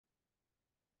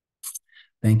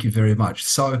Thank you very much.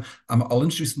 So I'll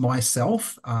introduce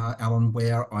myself, Alan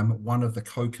Ware. I'm one of the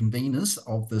co-conveners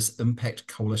of this ImPACT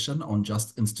Coalition on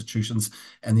Just Institutions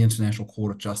and the International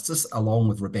Court of Justice, along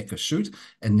with Rebecca Shute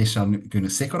and Neshan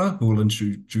Gunasekara, who will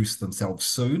introduce themselves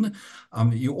soon.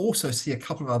 You also see a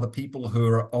couple of other people who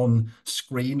are on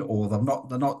screen, or they're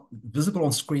not visible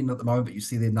on screen at the moment, but you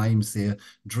see their names there,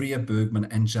 Drea Bergman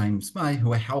and James May,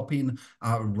 who are helping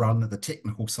run the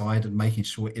technical side and making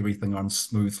sure everything runs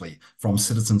smoothly from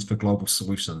Citizens for Global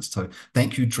Solutions. So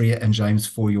thank you, Drea and James,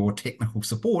 for your technical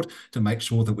support to make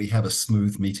sure that we have a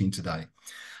smooth meeting today.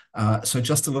 So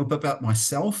just a little bit about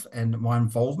myself and my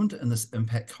involvement in this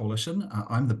ImPACT Coalition.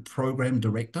 I'm the Program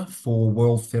Director for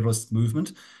World Federalist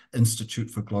Movement Institute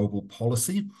for Global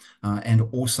Policy, and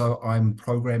also I'm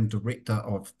Program Director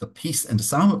of the Peace and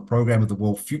Disarmament Program of the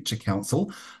World Future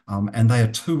Council, and they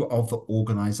are two of the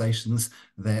organizations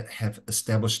that have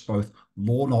established both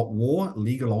Law Not War,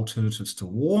 Legal Alternatives to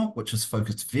War, which is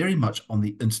focused very much on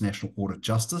the International Court of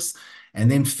Justice, and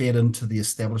then fed into the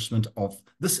establishment of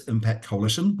this ImPACT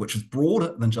Coalition, which is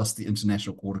broader than just the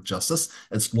International Court of Justice.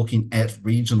 It's looking at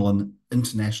regional and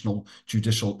international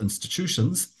judicial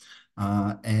institutions.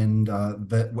 And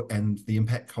the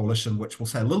ImPACT Coalition, which we'll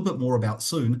say a little bit more about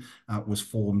soon, was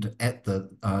formed at the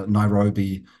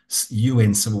Nairobi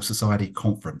UN Civil Society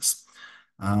Conference.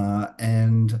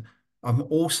 And I'm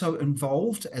also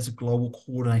involved as a global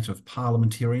coordinator of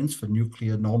parliamentarians for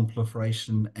nuclear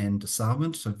non-proliferation and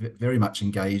disarmament, so very much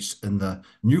engaged in the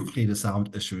nuclear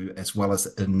disarmament issue as well as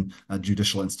in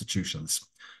judicial institutions.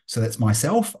 So that's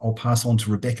myself. I'll pass on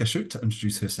to Rebecca Shute to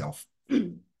introduce herself.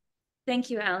 Thank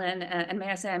you, Alan. And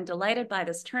may I say I'm delighted by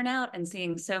this turnout and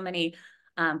seeing so many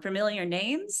familiar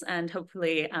names and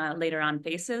hopefully later on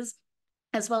faces,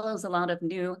 as well as a lot of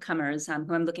newcomers who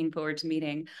I'm looking forward to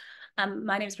meeting.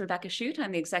 My name is Rebecca Shute.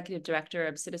 I'm the Executive Director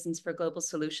of Citizens for Global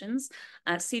Solutions.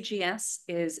 CGS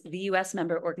is the US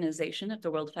member organization of the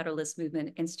World Federalist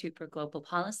Movement Institute for Global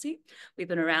Policy. We've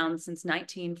been around since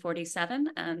 1947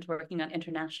 and working on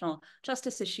international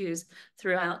justice issues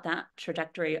throughout that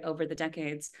trajectory over the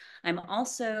decades. I'm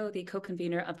also the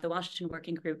co-convener of the Washington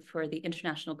Working Group for the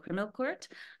International Criminal Court,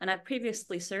 and I've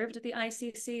previously served at the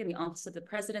ICC in the Office of the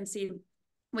Presidency,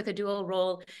 with a dual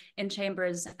role in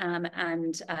chambers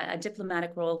and a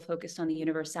diplomatic role focused on the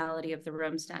universality of the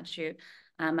Rome Statute.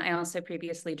 I also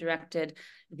previously directed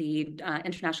the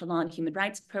International Law and Human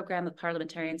Rights Program of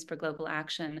Parliamentarians for Global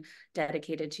Action,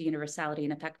 dedicated to universality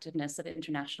and effectiveness of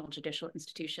international judicial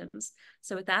institutions.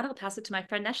 So with that, I'll pass it to my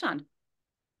friend Neshan.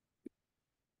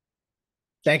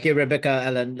 Thank you, Rebecca,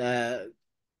 Alan.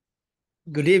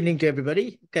 Good evening to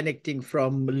everybody, connecting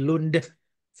from Lund,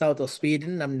 south of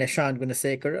Sweden. I'm Neshan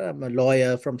Gunasekara. I'm a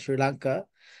lawyer from Sri Lanka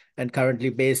and currently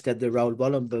based at the Raoul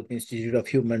Wallenberg Institute of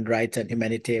Human Rights and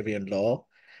Humanitarian Law.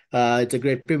 It's a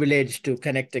great privilege to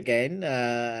connect again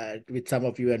with some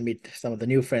of you and meet some of the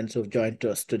new friends who've joined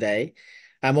us today.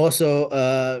 I'm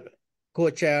also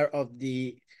co-chair of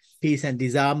the Peace and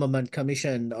Disarmament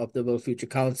Commission of the World Future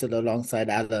Council alongside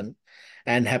Alan,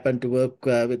 and happen to work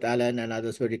with Alan and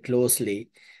others very closely,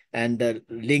 and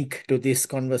link to this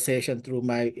conversation through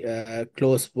my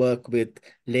close work with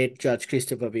late Judge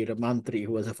Christopher Veeramantri,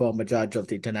 who was a former judge of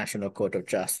the International Court of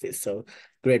Justice. So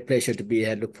great pleasure to be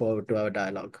here. Look forward to our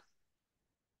dialogue.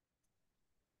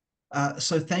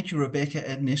 So thank you, Rebecca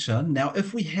and Neshan. Now,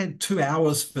 if we had 2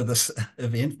 hours for this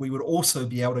event, we would also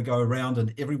be able to go around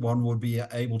and everyone would be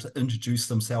able to introduce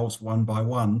themselves one by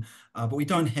one, but we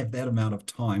don't have that amount of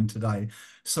time today.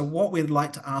 So what we'd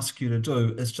like to ask you to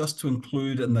do is just to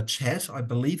include in the chat, I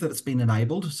believe that it's been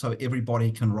enabled so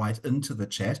everybody can write into the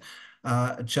chat,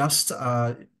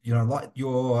 like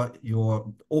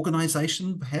your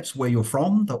organization, perhaps where you're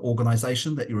from, the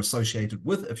organization that you're associated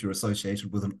with, if you're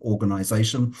associated with an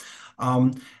organization,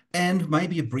 and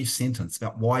maybe a brief sentence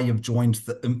about why you've joined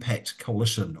the ImPACT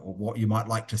Coalition or what you might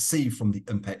like to see from the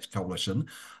ImPACT Coalition.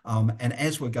 And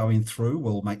as we're going through,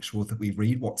 we'll make sure that we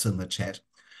read what's in the chat.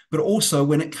 But also,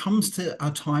 when it comes to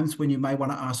times when you may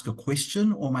want to ask a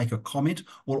question or make a comment,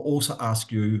 we'll also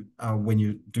ask you when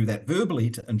you do that verbally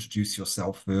to introduce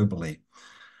yourself verbally.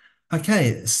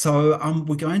 Okay, so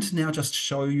we're going to now just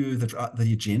show you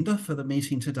the agenda for the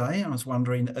meeting today. I was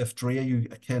wondering if, Drea, you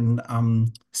can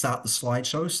start the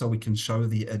slideshow so we can show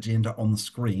the agenda on the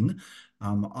screen.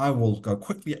 I will go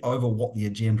quickly over what the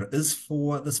agenda is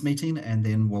for this meeting, and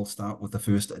then we'll start with the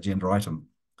first agenda item.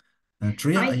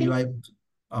 Drea, are you able to?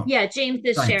 Oh, yeah, James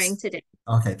is sharing today.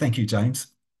 Okay, thank you, James.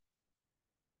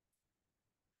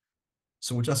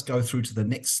 So we'll just go through to the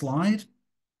next slide.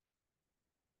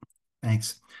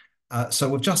 Thanks. So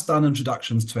we've just done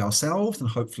introductions to ourselves, and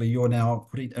hopefully you're now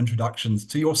putting introductions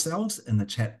to yourselves in the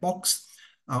chat box.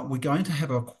 We're going to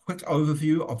have a quick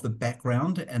overview of the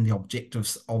background and the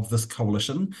objectives of this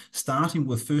coalition, starting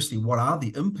with firstly, what are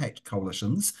the ImPACT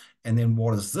coalitions, and then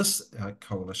what is this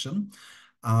coalition?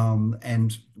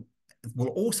 And we'll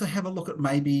also have a look at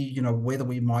maybe, you know, whether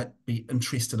we might be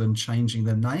interested in changing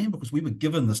the name, because we were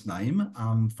given this name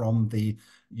from the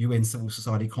UN Civil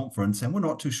Society Conference, and we're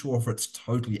not too sure if it's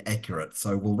totally accurate.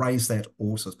 So we'll raise that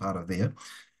also as part of there.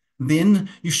 Then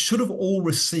you should have all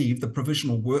received the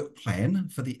provisional work plan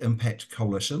for the ImPACT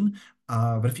Coalition.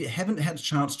 But if you haven't had a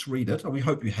chance to read it, or we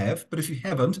hope you have, but if you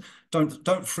haven't,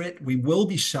 don't fret. We will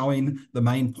be showing the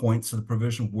main points of the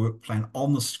provisional work plan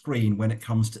on the screen when it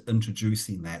comes to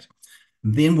introducing that.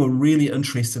 Then we're really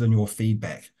interested in your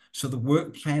feedback. So the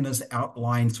work plan is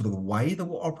outlined sort of the way that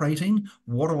we're operating,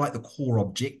 what are like the core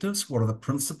objectives, what are the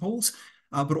principles,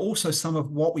 but also some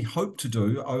of what we hope to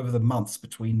do over the months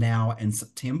between now and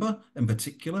September in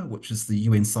particular, which is the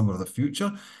UN Summit of the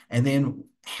Future, and then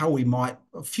how we might,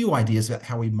 a few ideas about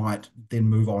how we might then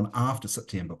move on after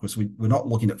September, because we're not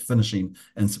looking at finishing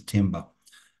in September.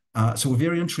 So we're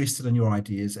very interested in your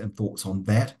ideas and thoughts on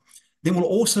that. Then we'll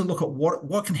also look at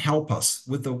what can help us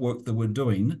with the work that we're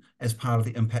doing as part of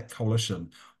the ImPACT Coalition.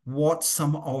 What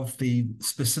some of the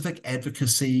specific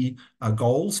advocacy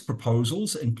goals,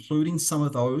 proposals, including some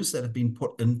of those that have been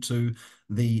put into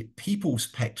the People's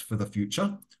Pact for the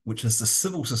Future, which is the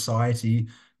civil society,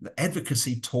 the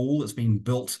advocacy tool that's been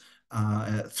built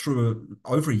through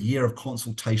over a year of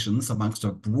consultations amongst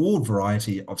a broad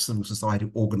variety of civil society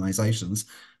organizations.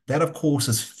 That, of course,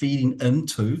 is feeding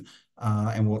into,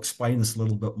 and we'll explain this a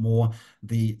little bit more,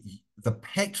 the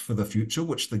Pact for the Future,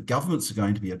 which the governments are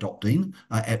going to be adopting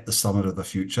at the Summit of the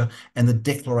Future, and the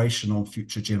Declaration on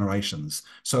Future Generations.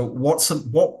 So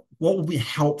what will be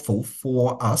helpful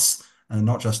for us, and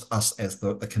not just us as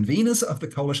the conveners of the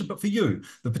coalition, but for you,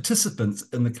 the participants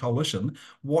in the coalition,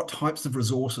 what types of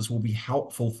resources will be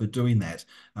helpful for doing that?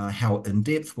 How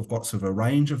in-depth? We've got sort of a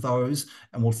range of those,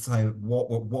 and we'll say what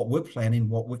we're planning,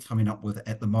 what we're coming up with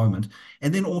at the moment.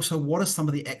 And then also, what are some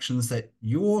of the actions that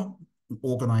your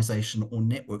organization or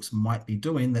networks might be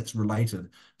doing that's related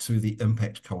to the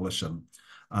ImPACT Coalition?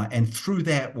 And through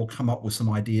that, we'll come up with some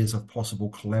ideas of possible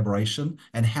collaboration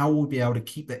and how we'll be able to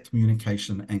keep that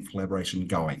communication and collaboration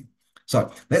going.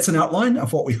 So that's an outline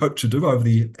of what we hope to do over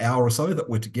the hour or so that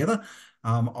we're together.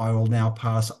 I will now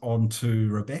pass on to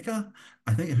Rebecca,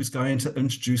 I think, who's going to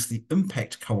introduce the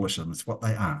ImPACT Coalitions, what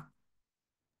they are.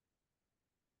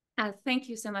 Thank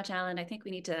you so much, Alan. I think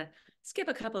we need to skip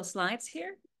a couple of slides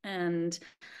here and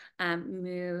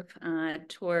move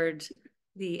toward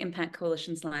the ImPACT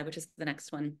Coalition slide, which is the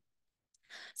next one.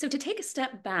 So to take a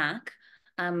step back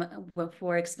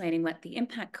before explaining what the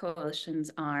ImPACT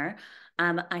Coalitions are,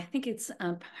 I think it's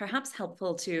perhaps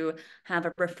helpful to have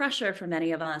a refresher for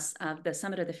many of us of the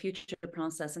Summit of the Future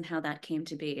process and how that came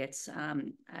to be,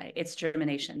 its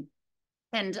germination.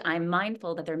 And I'm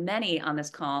mindful that there are many on this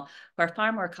call who are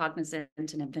far more cognizant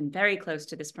and have been very close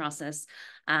to this process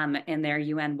in their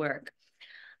UN work.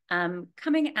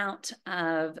 Coming out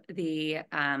of the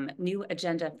new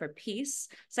Agenda for Peace,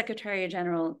 Secretary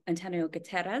General Antonio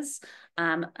Guterres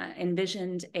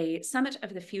envisioned a Summit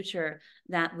of the Future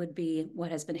that would be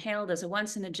what has been hailed as a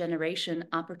once-in-a-generation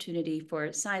opportunity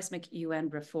for seismic UN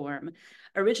reform.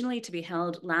 Originally to be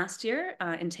held last year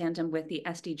in tandem with the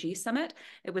SDG Summit,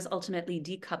 it was ultimately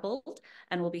decoupled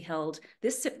and will be held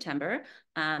this September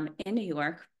in New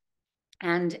York.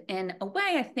 And in a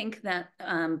way, I think that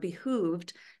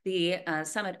behooved the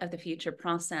Summit of the Future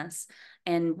process.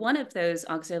 And one of those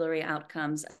auxiliary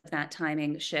outcomes of that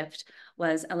timing shift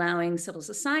was allowing civil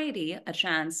society a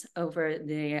chance over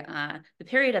the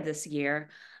period of this year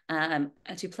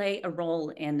to play a role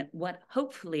in what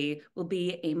hopefully will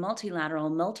be a multilateral,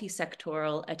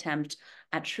 multi-sectoral attempt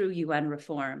at true UN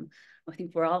reform. I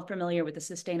think we're all familiar with the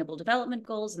Sustainable Development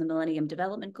Goals and the Millennium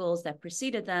Development Goals that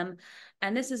preceded them.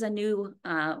 And this is a new,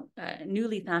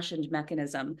 newly fashioned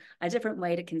mechanism, a different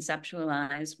way to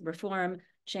conceptualize reform,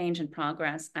 change, and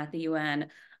progress at the UN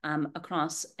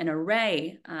across an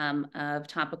array of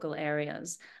topical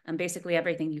areas, and basically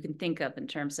everything you can think of in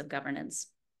terms of governance.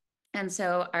 And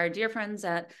so our dear friends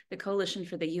at the Coalition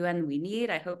for the UN We Need,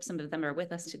 I hope some of them are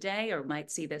with us today or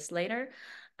might see this later,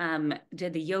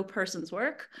 did the Yo Persons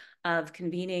work of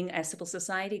convening a civil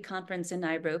society conference in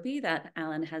Nairobi that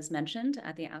Alan has mentioned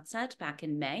at the outset back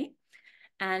in May.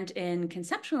 And in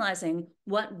conceptualizing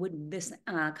what would this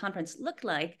conference look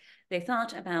like, they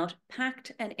thought about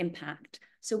PACT and ImPACT.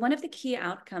 So one of the key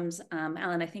outcomes,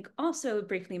 Alan, I think also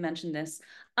briefly mentioned this,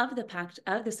 of the PACT,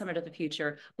 of the Summit of the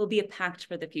Future, will be a pact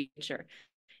for the future.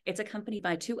 It's accompanied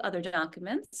by two other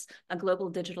documents, a Global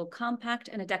Digital Compact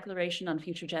and a Declaration on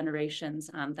Future Generations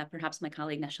that perhaps my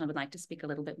colleague Neshan would like to speak a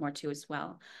little bit more to as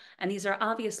well. And these are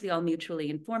obviously all mutually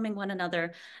informing one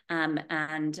another and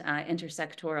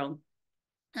intersectoral.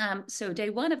 So day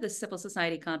one of the Civil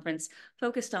Society Conference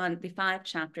focused on the 5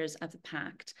 chapters of the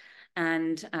Pact.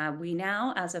 And we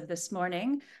now, as of this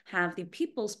morning, have the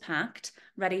People's Pact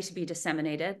ready to be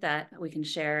disseminated that we can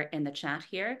share in the chat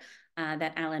here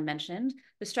that Alan mentioned.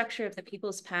 The structure of the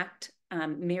People's Pact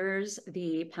mirrors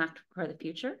the Pact for the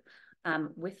Future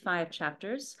with 5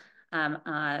 chapters.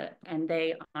 And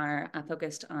they are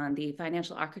focused on the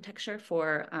financial architecture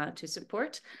to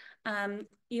support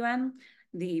UN,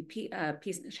 the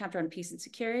chapter on peace and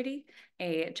security,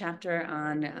 a chapter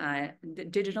on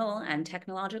digital and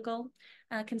technological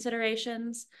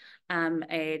considerations,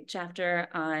 a chapter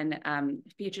on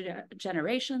future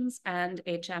generations, and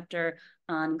a chapter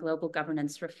on global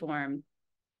governance reform.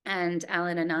 And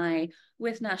Alan and I,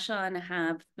 with Neshan,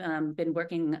 have been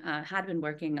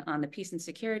working on the peace and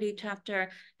security chapter,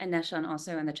 and Neshan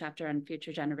also in the chapter on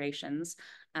future generations.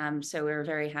 So we're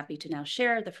very happy to now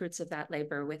share the fruits of that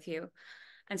labor with you.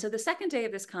 And so the second day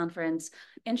of this conference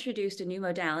introduced a new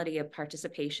modality of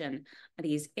participation,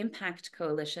 these impact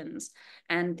coalitions.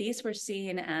 And these were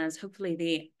seen as hopefully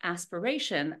the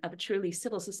aspiration of a truly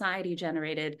civil society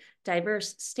generated,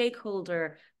 diverse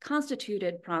stakeholder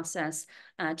constituted process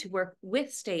to work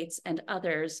with states and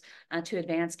others to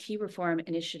advance key reform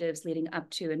initiatives leading up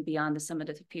to and beyond the Summit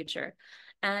of the Future.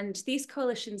 And these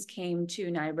coalitions came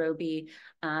to Nairobi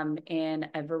in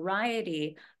a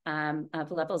variety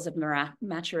of levels of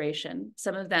maturation.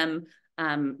 Some of them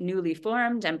newly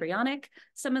formed, embryonic.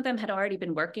 Some of them had already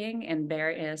been working in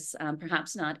various,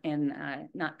 perhaps not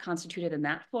constituted in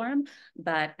that form,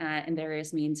 but in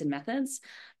various means and methods,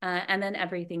 and then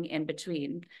everything in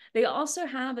between. They also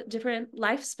have different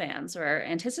lifespans or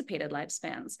anticipated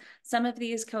lifespans. Some of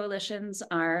these coalitions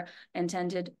are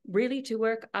intended really to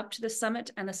work up to the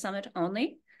summit and the summit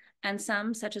only. And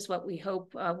some, such as what we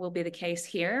hope will be the case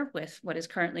here with what is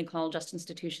currently called Just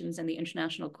Institutions and the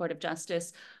International Court of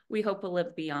Justice, we hope will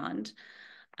live beyond.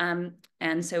 And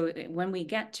so when we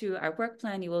get to our work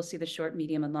plan, you will see the short,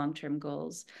 medium, and long-term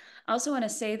goals. I also want to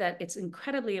say that it's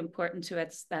incredibly important to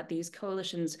us that these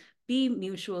coalitions be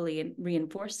mutually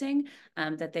reinforcing,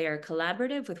 that they are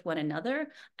collaborative with one another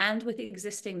and with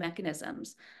existing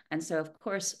mechanisms. And so, of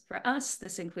course, for us,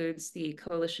 this includes the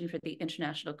Coalition for the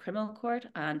International Criminal Court.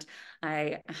 And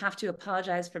I have to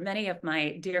apologize for many of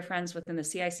my dear friends within the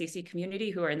CICC community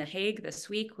who are in The Hague this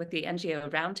week with the NGO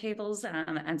roundtables,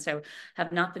 and so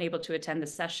have not been able to attend the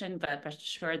session, but rest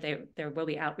assured there will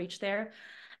be outreach there,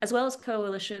 as well as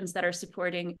coalitions that are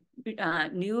supporting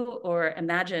new or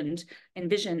envisioned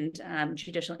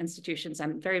judicial institutions.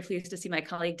 I'm very pleased to see my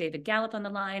colleague David Gallup on the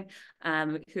line,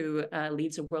 who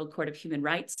leads a World Court of Human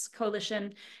Rights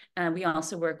coalition. We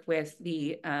also work with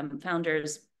the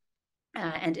founders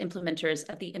and implementers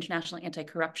of the International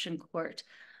Anti-Corruption Court.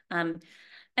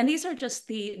 And these are just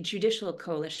the judicial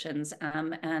coalitions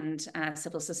and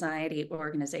civil society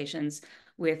organizations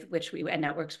with which and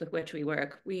networks with which we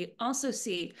work. We also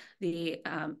see the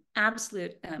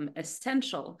absolute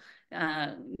essential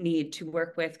need to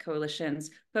work with coalitions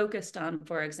focused on,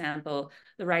 for example,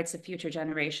 the rights of future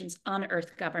generations, on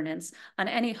Earth governance, on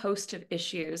any host of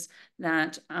issues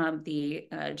that the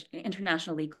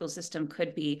international legal system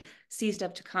could be seized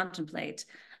up to contemplate.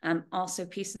 Also,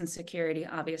 peace and security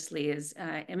obviously is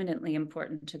eminently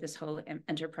important to this whole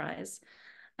enterprise.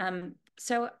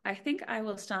 So I think I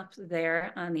will stop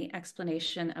there on the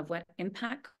explanation of what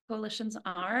impact coalitions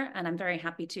are, and I'm very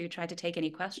happy to try to take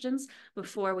any questions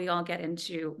before we all get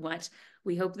into what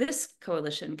we hope this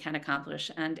coalition can accomplish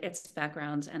and its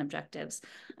backgrounds and objectives.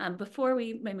 Before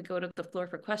we maybe go to the floor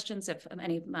for questions, if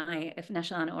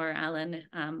Neshan or Alan,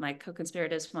 my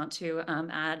co-conspirators, want to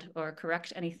add or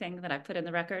correct anything that I put in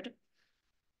the record.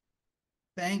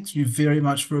 Thank you very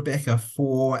much, Rebecca,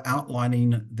 for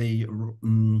outlining the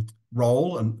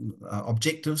role and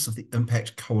objectives of the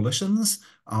impact coalitions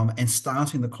and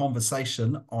starting the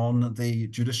conversation on the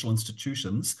judicial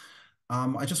institutions.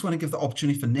 I just want to give the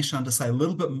opportunity for Neshan to say a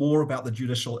little bit more about the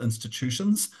judicial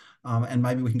institutions, and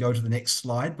maybe we can go to the next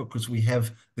slide because we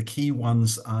have the key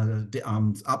ones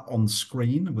up on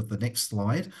screen with the next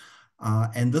slide.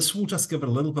 And this will just give it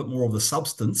a little bit more of the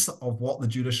substance of what the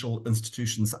judicial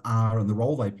institutions are and the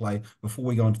role they play before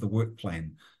we go into the work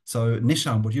plan. So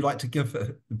Neshan, would you like to give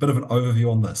a bit of an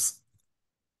overview on this?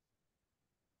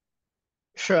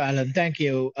 Sure, Alan, thank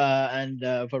you. And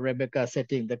for Rebecca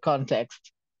setting the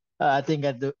context. I think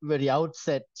at the very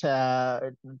outset,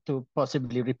 to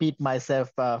possibly repeat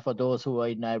myself for those who are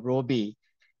in Nairobi,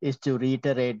 is to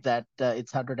reiterate that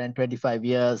it's 125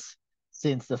 years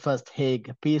since the first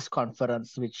Hague Peace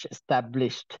Conference, which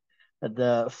established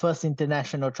the first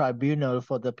international tribunal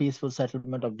for the peaceful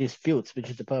settlement of disputes, which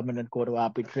is the Permanent Court of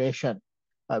Arbitration,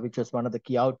 which was one of the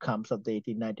key outcomes of the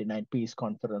 1899 Peace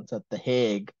Conference at The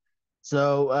Hague.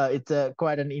 So it's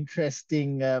quite an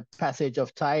interesting passage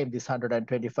of time, this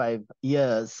 125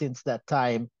 years since that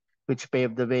time, which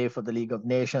paved the way for the League of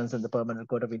Nations and the Permanent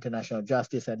Court of International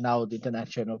Justice, and now the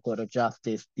International Court of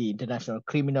Justice, the International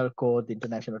Criminal Court, the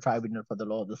International Tribunal for the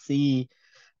Law of the Sea,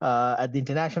 at the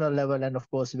international level, and of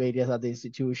course, various other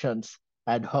institutions,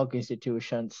 ad hoc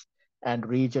institutions, and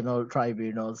regional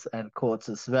tribunals and courts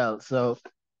as well. So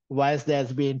whilst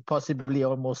there's been possibly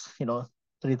almost,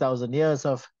 3,000 years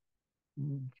of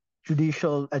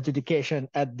judicial adjudication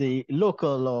at the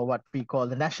local, or what we call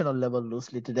the national level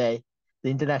loosely today, the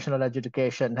international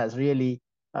adjudication has really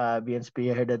been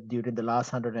spearheaded during the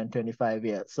last 125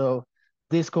 years. So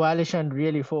this coalition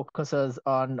really focuses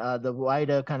on the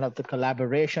wider kind of the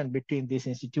collaboration between these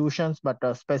institutions, but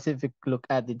a specific look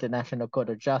at the International Court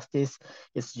of Justice,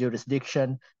 its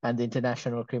jurisdiction, and the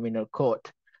International Criminal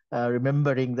Court.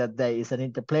 Remembering that there is an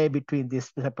interplay between these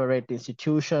separate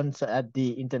institutions at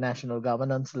the international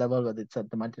governance level, whether it's at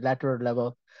the multilateral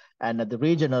level and at the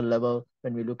regional level,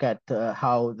 when we look at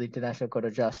how the International Court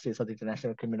of Justice or the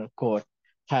International Criminal Court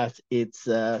has its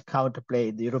counterplay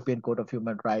in the European Court of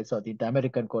Human Rights or the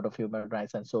Inter-American Court of Human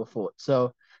Rights and so forth.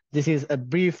 So this is a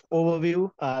brief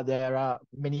overview. There are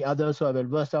many others who are well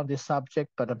versed on this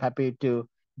subject, but I'm happy to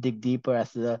dig deeper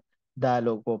as the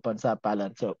dialogue opens up,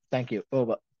 Alan. So thank you.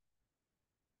 Over.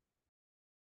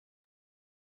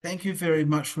 Thank you very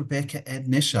much, Rebecca and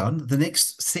Nishan. The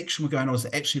next section we're going on is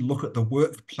to actually look at the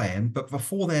work plan. But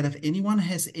before that, if anyone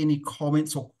has any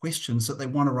comments or questions that they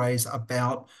want to raise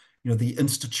about the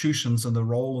institutions and the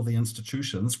role of the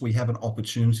institutions, we have an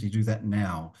opportunity to do that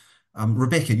now.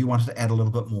 Rebecca, you wanted to add a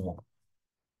little bit more.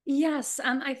 Yes,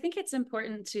 I think it's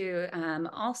important to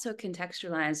also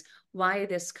contextualize why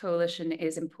this coalition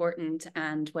is important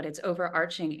and what its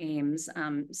overarching aims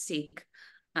seek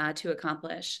to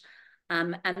accomplish.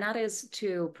 And that is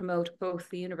to promote both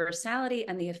the universality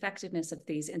and the effectiveness of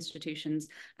these institutions,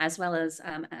 as well as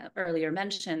earlier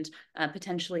mentioned,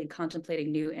 potentially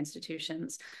contemplating new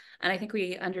institutions. And I think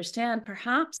we understand,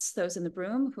 perhaps those in the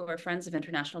room who are friends of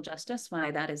international justice,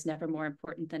 why that is never more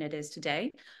important than it is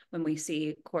today, when we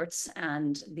see courts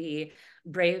and the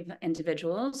brave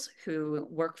individuals who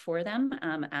work for them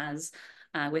as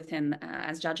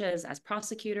judges, as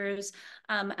prosecutors,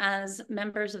 as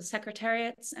members of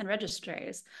secretariats and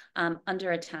registries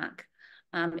under attack.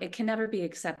 It can never be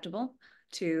acceptable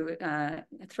to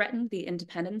threaten the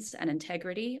independence and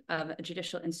integrity of a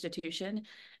judicial institution.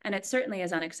 And it certainly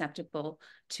is unacceptable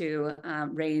to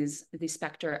raise the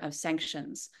specter of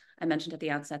sanctions. I mentioned at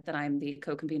the outset that I'm the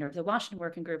co-convener of the Washington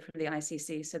Working Group for the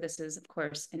ICC. So this is, of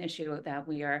course, an issue that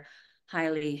we are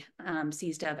highly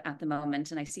seized of at the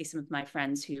moment. And I see some of my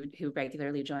friends who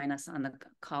regularly join us on the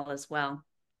call as well.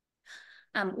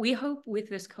 We hope with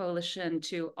this coalition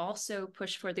to also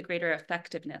push for the greater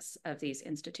effectiveness of these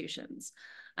institutions.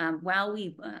 While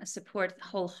we support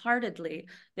wholeheartedly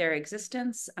their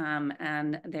existence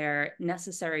and their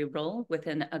necessary role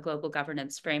within a global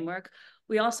governance framework,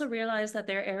 we also realize that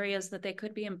there are areas that they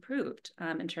could be improved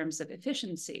in terms of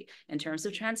efficiency, in terms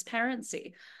of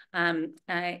transparency,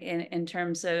 in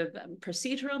terms of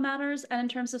procedural matters, and in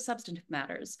terms of substantive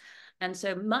matters. And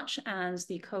so much as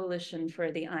the Coalition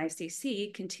for the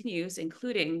ICC continues,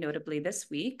 including notably this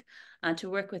week,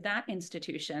 to work with that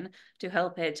institution to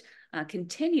help it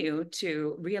continue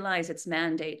to realize its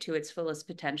mandate to its fullest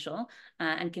potential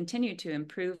and continue to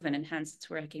improve and enhance its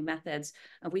working methods,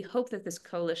 we hope that this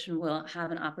coalition will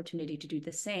have an opportunity to do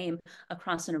the same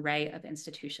across an array of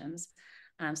institutions.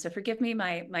 So forgive me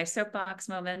my soapbox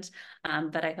moment,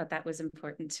 but I thought that was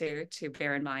important to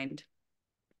bear in mind.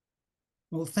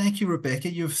 Well, thank you, Rebecca.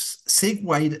 You've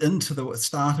segued into the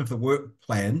start of the work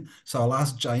plan. So I'll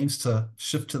ask James to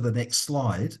shift to the next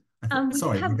slide.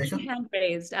 Sorry, we have Rebecca. one hand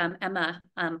raised, Emma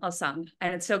Osang,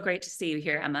 and it's so great to see you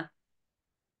here, Emma.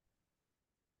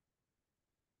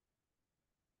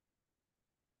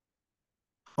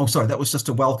 Oh, sorry, that was just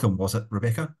a welcome, was it,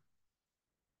 Rebecca?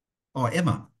 Oh,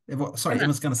 Emma. Sorry,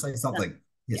 Emma's going to say something.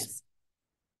 Yes.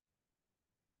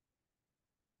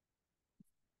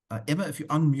 Emma, if you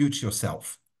unmute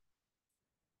yourself.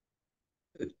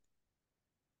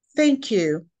 Thank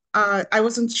you. I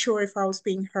wasn't sure if I was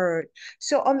being heard.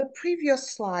 So on the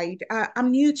previous slide,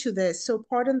 I'm new to this, so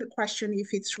pardon the question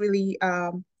if it's really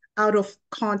out of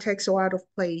context or out of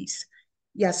place.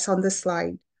 Yes, on the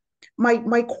slide.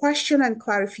 My question and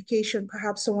clarification,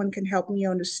 perhaps someone can help me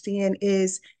understand,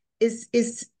 is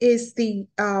the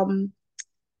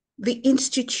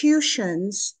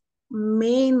institutions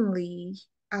mainly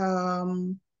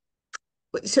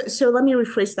so let me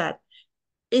rephrase that.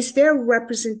 Is there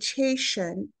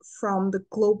representation from the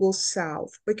global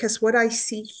south? Because what I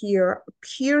see here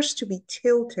appears to be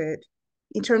tilted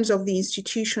in terms of the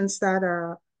institutions that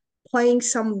are playing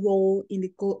some role in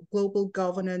the global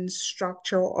governance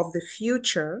structure of the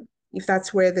future, if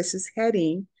that's where this is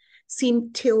heading,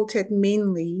 seem tilted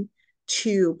mainly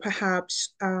to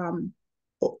perhaps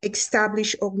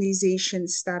established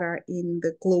organizations that are in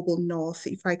the global north,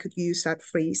 if I could use that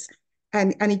phrase.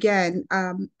 And again,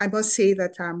 I must say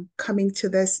that I'm coming to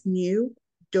this new,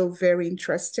 though very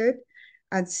interested.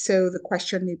 And so the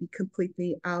question may be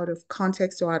completely out of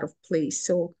context or out of place.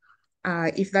 So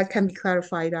if that can be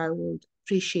clarified, I would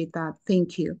appreciate that.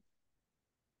 Thank you.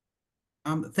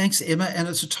 Thanks, Emma, and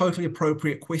it's a totally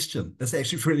appropriate question. It's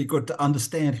actually really good to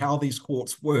understand how these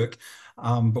courts work,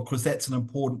 because that's an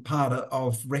important part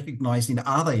of recognizing,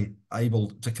 are they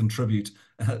able to contribute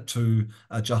to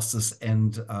justice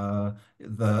and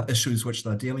the issues which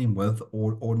they're dealing with,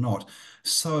 or not.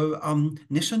 So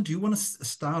Nishan, do you want to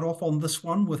start off on this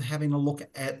one with having a look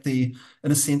at in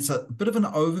a sense, a bit of an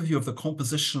overview of the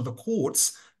composition of the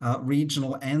courts,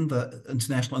 regional and the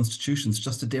international institutions,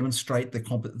 just to demonstrate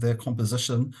their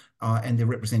composition and their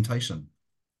representation?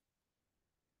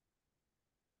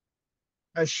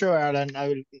 Sure, Alan.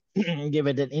 I will give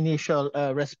it an initial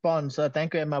response.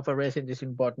 Thank you, Emma, for raising this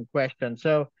important question.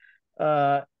 So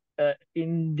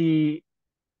in the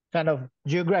kind of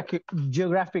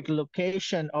geographic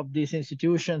location of these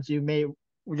institutions, you may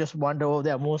just wonder, oh,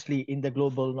 they're mostly in the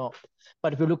global north.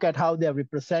 But if you look at how they're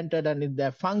represented and in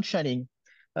their functioning,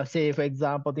 say, for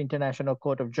example, the International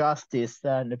Court of Justice,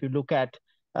 and if you look at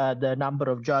the number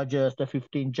of judges, the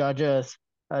 15 judges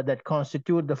that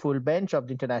constitute the full bench of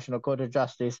the International Court of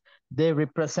Justice, they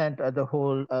represent the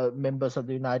whole members of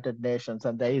the United Nations,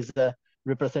 and there is a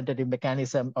representative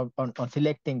mechanism on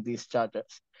selecting these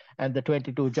judges. And the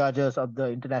 22 judges of the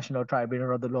International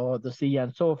Tribunal of the Law of the Sea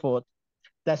and so forth.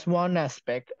 That's one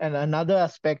aspect. And another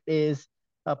aspect is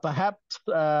perhaps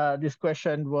this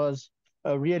question was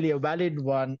really a valid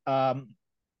one,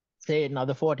 say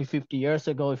another 40, 50 years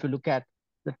ago. If you look at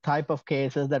the type of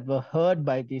cases that were heard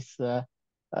by these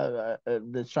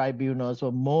the tribunals,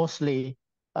 were mostly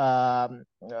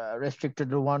restricted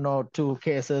to one or two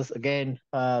cases, again,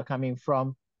 coming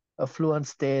from affluent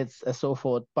states and so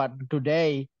forth. But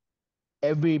today,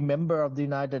 every member of the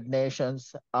United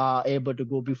Nations are able to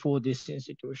go before these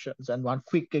institutions. And one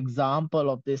quick example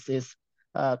of this is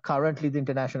currently the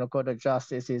International Court of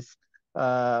Justice is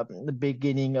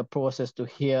beginning a process to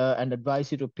hear an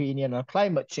advisory opinion on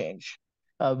climate change,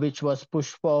 which was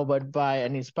pushed forward by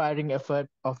an inspiring effort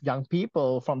of young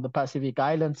people from the Pacific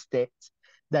Island states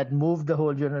that moved the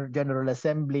whole General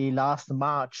Assembly last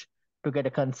March to get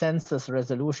a consensus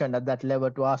resolution at that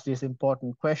level to ask this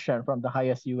important question from the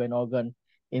highest UN organ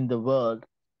in the world.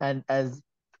 And as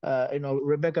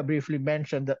Rebecca briefly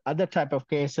mentioned, the other type of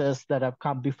cases that have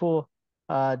come before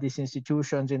these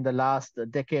institutions in the last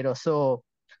decade or so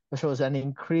shows an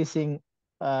increasing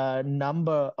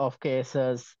number of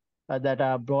cases that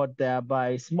are brought there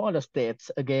by smaller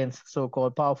states against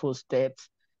so-called powerful states,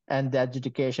 and the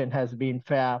adjudication has been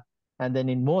fair, and then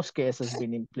in most cases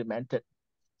been implemented.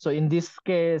 So in this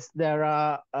case, there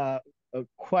are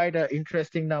quite an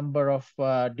interesting number of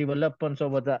developments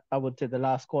over I would say, the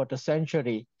last quarter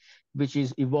century, which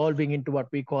is evolving into what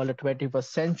we call a 21st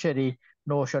century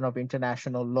notion of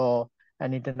international law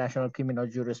and international criminal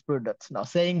jurisprudence. Now,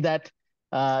 saying that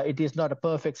it is not a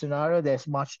perfect scenario, there's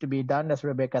much to be done, as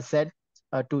Rebecca said,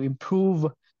 to improve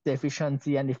the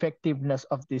efficiency and effectiveness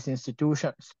of these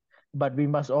institutions. But we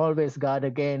must always guard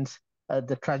against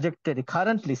the trajectory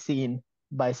currently seen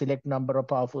by a select number of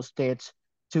powerful states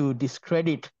to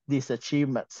discredit these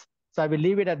achievements. So I will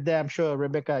leave it at there. I'm sure,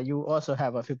 Rebecca, you also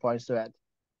have a few points to add.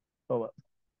 Over.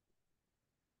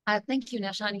 Thank you,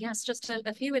 Nishan. Yes, just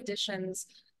a few additions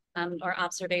or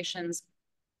observations.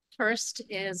 First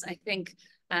is, I think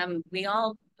we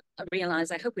all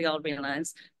realize, I hope we all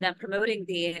realize, that promoting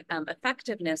the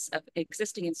effectiveness of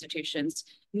existing institutions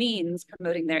means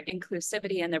promoting their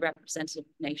inclusivity and their representative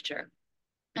nature.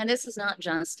 And this is not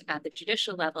just at the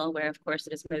judicial level, where, of course,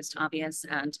 it is most obvious,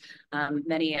 and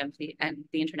many of the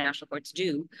international courts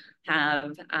do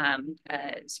have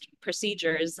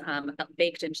procedures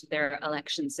baked into their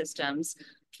election systems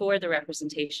for the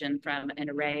representation from an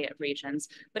array of regions.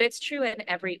 But it's true in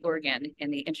every organ in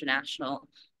the international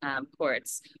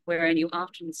courts, wherein you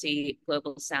often see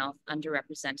Global South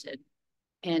underrepresented.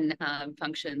 in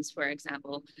functions, for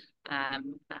example,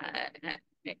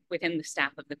 within the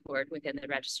staff of the court, within the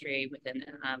registry, within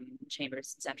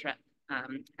chambers, etc.,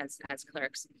 as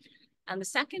clerks. And the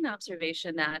second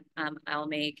observation that I'll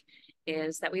make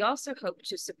is that we also hope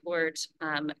to support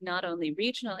not only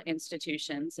regional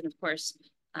institutions, and of course,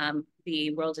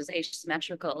 the world is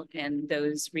asymmetrical in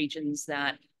those regions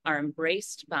that are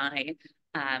embraced by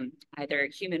either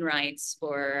human rights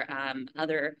or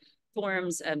other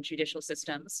forms of judicial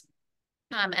systems,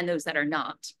 and those that are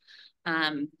not.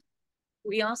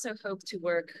 We also hope to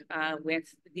work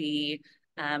with the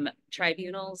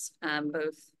tribunals,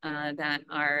 both that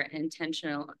are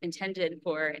intended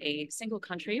for a single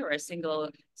country or a single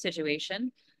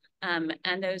situation,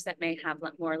 and those that may have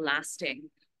more lasting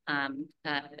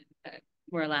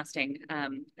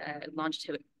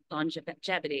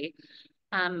longevity.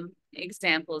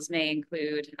 Examples may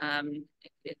include,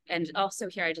 and also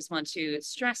here I just want to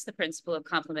stress the principle of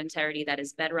complementarity that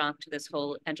is bedrock to this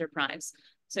whole enterprise.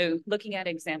 So looking at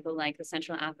an example like the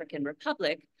Central African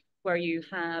Republic, where you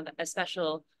have a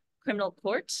special criminal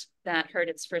court that heard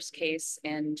its first case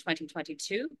in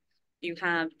 2022. You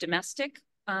have domestic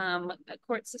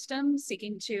court systems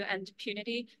seeking to end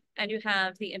impunity, and you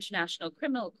have the International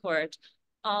Criminal Court,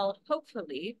 all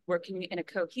hopefully working in a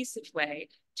cohesive way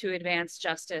to advance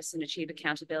justice and achieve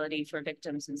accountability for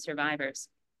victims and survivors.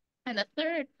 And the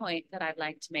third point that I'd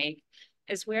like to make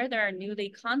is where there are newly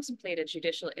contemplated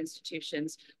judicial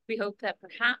institutions, we hope that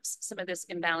perhaps some of this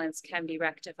imbalance can be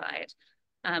rectified.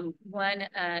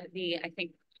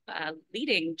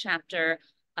 Leading chapter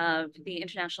of the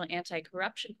International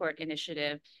Anti-Corruption Court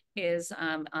Initiative is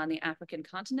on the African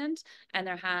continent, and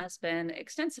there has been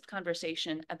extensive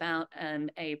conversation about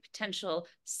a potential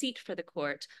seat for the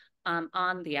court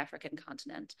on the African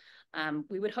continent.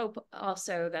 We would hope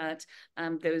also that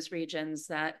those regions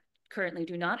that currently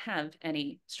do not have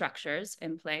any structures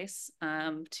in place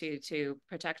to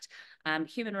protect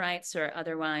human rights or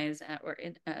otherwise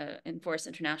enforce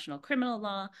international criminal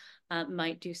law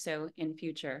might do so in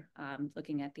future,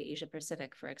 looking at the Asia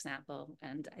Pacific, for example.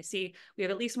 And I see we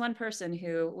have at least one person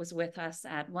who was with us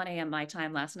at 1 a.m. my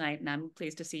time last night, and I'm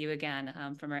pleased to see you again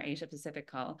from our Asia Pacific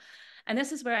call. And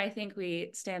this is where I think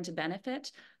we stand to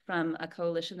benefit from a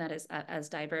coalition that is as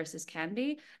diverse as can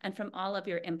be, and from all of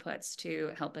your inputs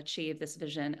to help achieve this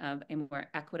vision of a more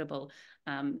equitable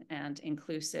and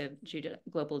inclusive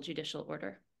global judicial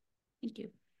order. Thank you.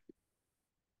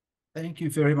 Thank you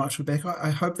very much, Rebecca.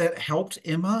 I hope that helped,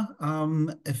 Emma.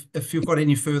 If you've got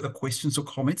any further questions or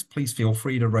comments, please feel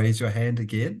free to raise your hand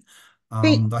again. I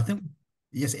think,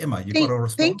 yes, Emma, you've got a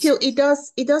response? Thank you. It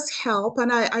does help.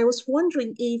 And I was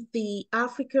wondering if the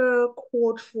Africa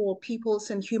Court for Peoples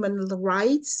and Human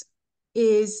Rights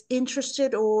is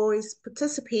interested or is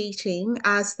participating,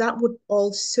 as that would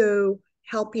also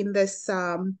help in this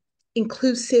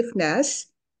inclusiveness.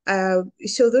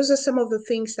 So those are some of the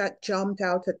things that jumped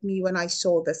out at me when I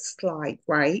saw the slide,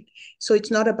 right? So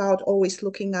it's not about always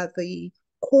looking at the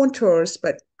contours,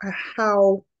 but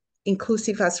how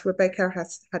inclusive, as Rebecca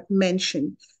had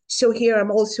mentioned. So here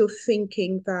I'm also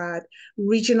thinking that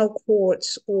regional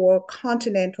courts or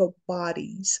continental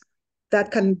bodies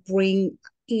that can bring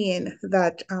in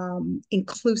that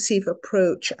inclusive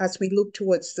approach as we look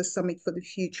towards the Summit for the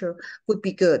Future would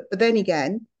be good. But then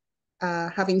again,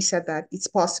 having said that, it's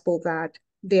possible that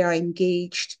they are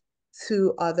engaged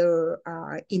through other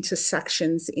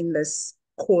intersections in this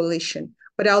coalition.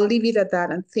 But I'll leave it at that,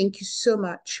 and thank you so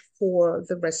much for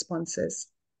the responses.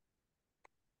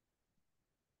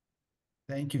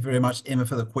 Thank you very much, Emma,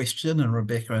 for the question, and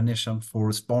Rebecca and Nishant for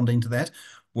responding to that.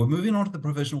 We're moving on to the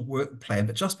provisional work plan,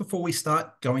 but just before we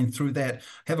start going through that,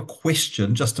 I have a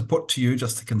question just to put to you,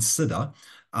 just to consider,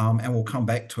 and we'll come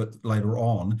back to it later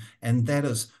on, and that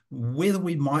is whether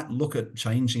we might look at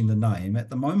changing the name. At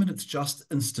the moment, it's just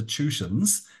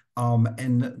institutions,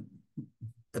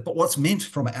 but what's meant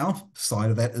from our side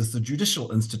of that is the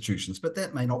judicial institutions, but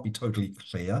that may not be totally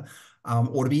clear.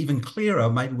 Or to be even clearer,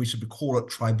 maybe we should call it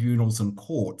tribunals and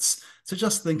courts. So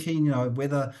just thinking,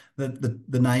 whether the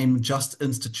name just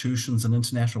institutions and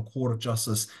International Court of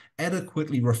Justice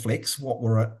adequately reflects what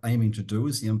we're aiming to do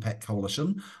as the ImPACT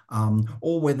Coalition,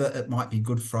 or whether it might be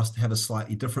good for us to have a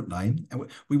slightly different name. And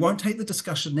we won't take the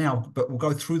discussion now, but we'll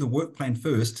go through the work plan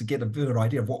first to get a better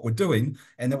idea of what we're doing,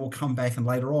 and then we'll come back, and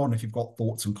later on, if you've got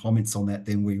thoughts and comments on that,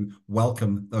 then we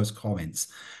welcome those comments.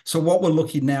 So what we're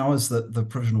looking now is the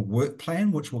provisional work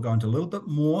plan, which we'll go into a little bit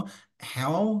more,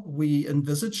 how we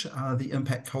envisage the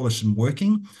ImPACT Coalition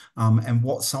working, and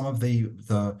what some of the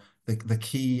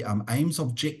key aims,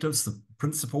 objectives, the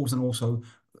principles, and also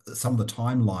some of the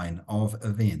timeline of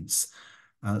events.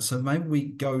 So maybe we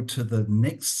go to the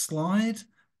next slide.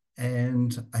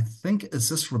 And I think, is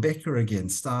this Rebecca again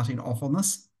starting off on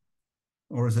this?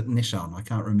 Or is it Nishan? I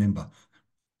can't remember.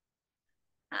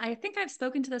 I think I've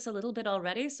spoken to this a little bit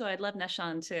already, so I'd love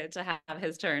Nishan to have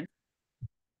his turn.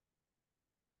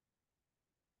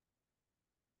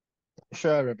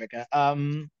 Sure, Rebecca.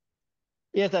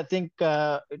 Yes, I think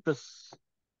it was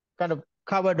kind of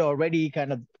covered already,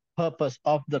 kind of purpose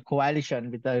of the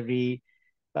coalition with the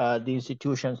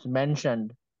institutions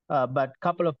mentioned. But a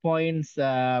couple of points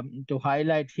to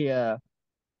highlight here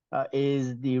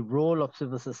is the role of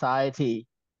civil society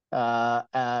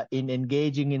in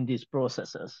engaging in these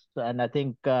processes. And I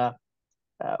think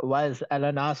whilst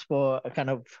Alan asked for kind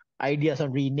of ideas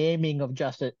on renaming of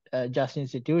just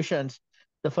institutions,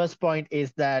 the first point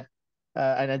is that,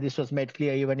 and this was made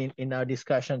clear even in our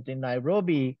discussions in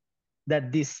Nairobi,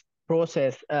 that this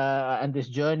process and this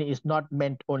journey is not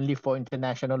meant only for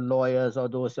international lawyers or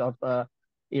those of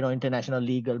international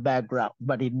legal background,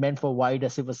 but it meant for wider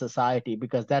civil society,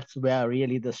 because that's where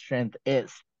really the strength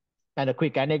is. And a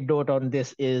quick anecdote on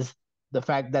this is the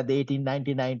fact that the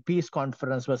 1899 Peace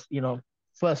Conference was,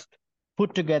 first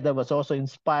put together, was also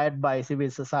inspired by civil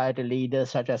society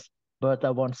leaders such as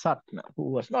Bertha von Suttner, who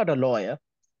was not a lawyer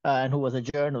and who was a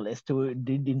journalist, who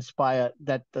did inspire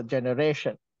that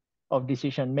generation of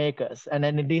decision makers. And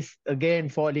then it is again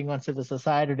falling on civil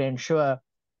society to ensure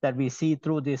that we see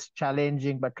through this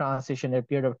challenging but transitional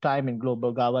period of time in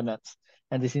global governance.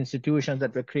 And these institutions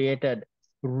that were created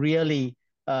really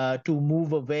to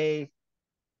move away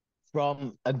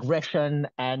from aggression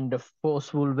and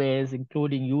forceful ways,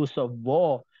 including use of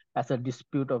war as a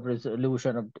dispute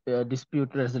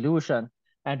resolution,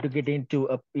 and to get into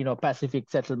a pacific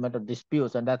settlement of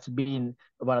disputes. And that's been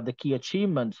one of the key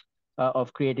achievements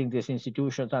of creating these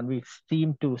institutions, and we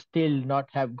seem to still not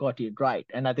have got it right.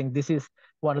 And I think this is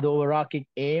one of the overarching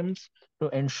aims, to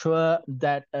ensure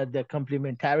that the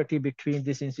complementarity between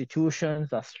these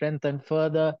institutions are strengthened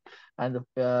further, and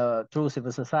through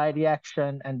civil society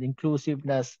action and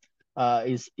inclusiveness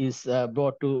is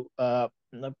brought to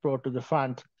the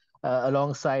front,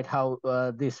 alongside how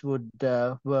this would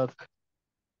work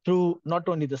through not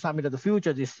only the Summit of the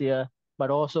Future this year, but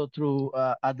also through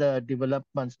other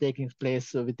developments taking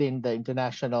place within the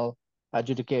international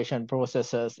adjudication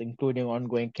processes, including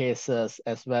ongoing cases,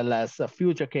 as well as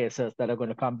future cases that are going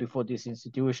to come before these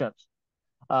institutions.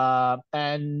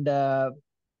 And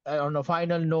on a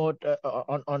final note,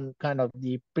 on kind of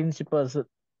the principles,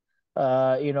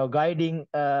 guiding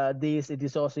these, it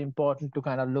is also important to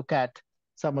kind of look at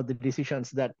some of the decisions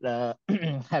that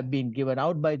have been given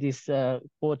out by these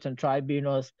courts and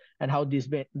tribunals, and how these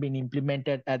been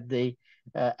implemented at the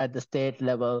state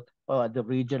level or at the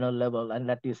regional level, and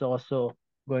that is also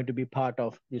going to be part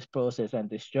of this process and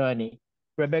this journey.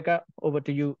 Rebecca, over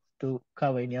to you to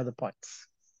cover any other points.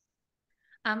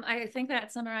 I think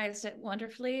that summarized it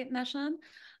wonderfully, Nishan.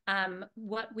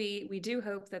 What we do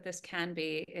hope that this can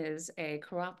be is a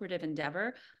cooperative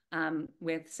endeavor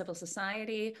with civil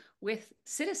society, with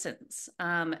citizens.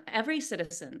 Every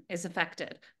citizen is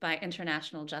affected by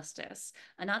international justice,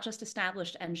 and not just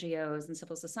established NGOs and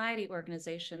civil society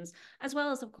organizations, as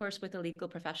well as, of course, with the legal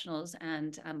professionals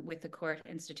and with the court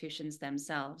institutions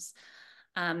themselves.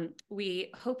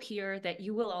 We hope here that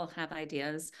you will all have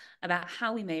ideas about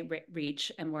how we may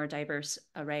reach a more diverse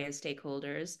array of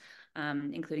stakeholders,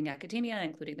 including academia,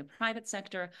 including the private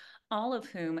sector, all of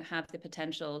whom have the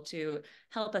potential to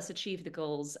help us achieve the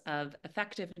goals of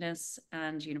effectiveness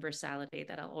and universality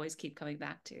that I'll always keep coming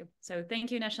back to. So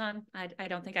thank you, Nishan. I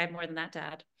don't think I have more than that to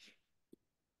add.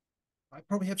 I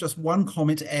probably have just one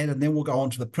comment to add, and then we'll go on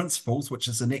to the principles, which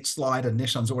is the next slide, and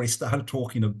Nishan's already started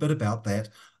talking a bit about that.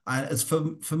 And it's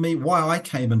for me, why I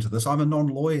came into this. I'm a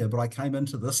non-lawyer, but I came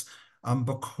into this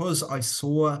because I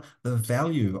saw the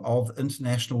value of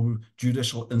international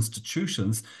judicial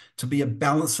institutions to be a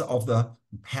balancer of the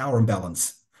power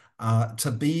imbalance, to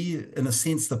be, in a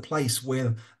sense, the place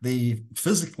where the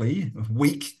physically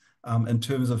weak, in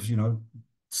terms of,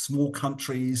 small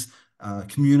countries,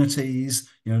 communities,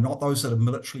 not those that are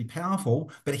militarily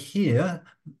powerful, but here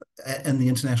in the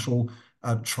international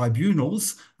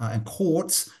tribunals and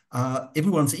courts,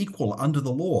 everyone's equal under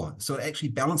the law. So it actually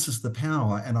balances the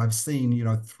power. And I've seen,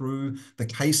 through the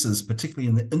cases, particularly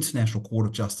in the International Court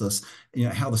of Justice,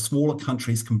 how the smaller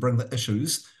countries can bring the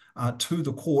issues to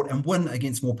the court and win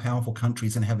against more powerful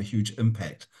countries and have a huge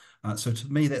impact. So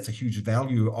to me, that's a huge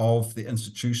value of the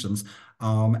institutions.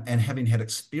 And having had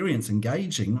experience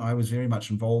engaging, I was very much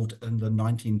involved in the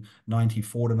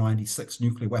 1994 to 96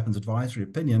 Nuclear Weapons Advisory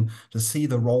Opinion to see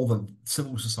the role that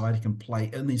civil society can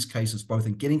play in these cases, both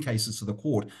in getting cases to the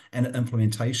court and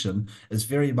implementation, is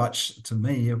very much, to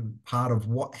me, a part of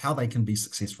how they can be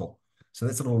successful. So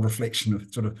that's a little reflection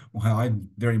of sort of why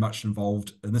I'm very much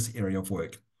involved in this area of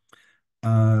work.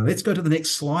 Let's go to the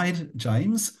next slide,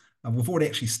 James. We've already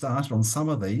actually started on some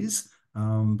of these,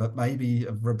 but maybe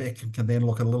Rebecca can then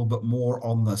look a little bit more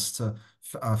on this to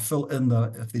fill in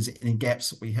if there's any gaps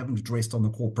that we haven't addressed on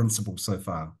the core principles so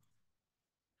far.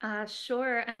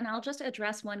 Sure, and I'll just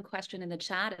address one question in the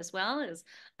chat as well, is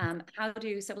how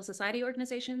do civil society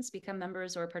organizations become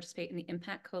members or participate in the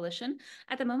ImPACT Coalition?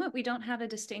 At the moment, we don't have a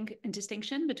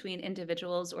distinction between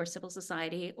individuals or civil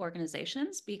society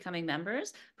organizations becoming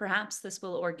members. Perhaps this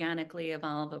will organically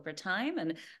evolve over time,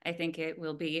 and I think it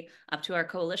will be up to our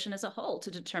coalition as a whole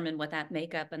to determine what that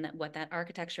makeup and what that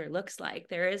architecture looks like.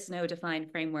 There is no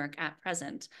defined framework at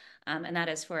present, and that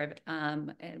is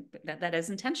that is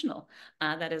intentional.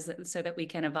 That is so that we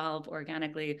can evolve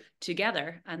organically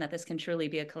together and that this can truly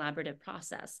be a collaborative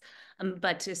process.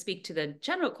 But to speak to the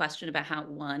general question about how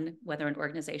whether an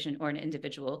organization or an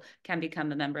individual can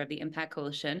become a member of the ImPACT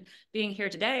Coalition, being here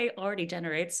today already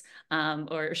generates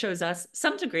or shows us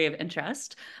some degree of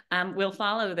interest. We'll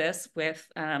follow this with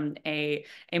a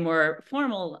more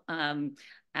formal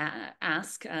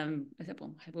ask,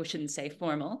 we shouldn't say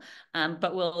formal,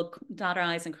 but we'll dot our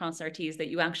I's and cross our T's that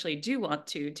you actually do want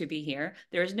to be here.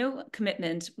 There is no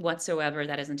commitment whatsoever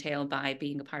that is entailed by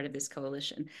being a part of this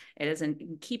coalition. It is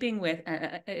in keeping with,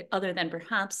 other than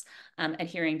perhaps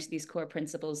adhering to these core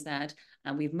principles that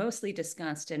we've mostly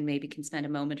discussed and maybe can spend a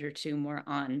moment or two more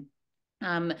on.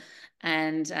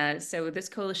 So this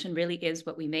coalition really is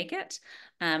what we make it.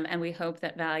 And we hope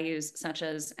that values such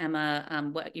as, Emma,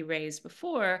 what you raised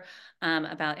before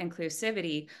about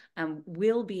inclusivity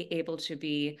will be able to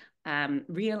be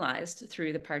realized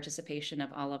through the participation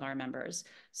of all of our members.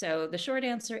 So the short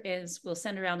answer is we'll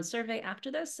send around a survey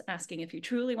after this asking if you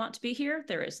truly want to be here.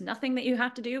 There is nothing that you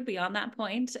have to do beyond that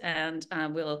point, and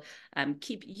we'll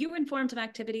keep you informed of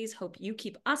activities, hope you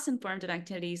keep us informed of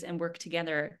activities, and work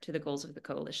together to the goals of the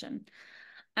coalition.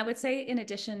 I would say, in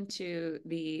addition to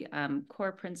the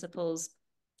core principles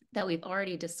that we've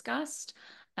already discussed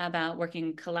about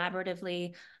working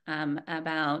collaboratively,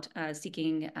 about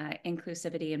seeking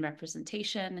inclusivity and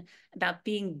representation, about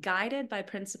being guided by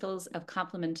principles of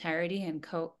complementarity and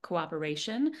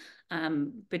cooperation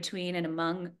between and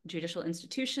among judicial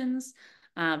institutions,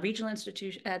 regional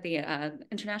institutions at the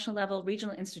international level,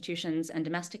 regional institutions and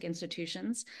domestic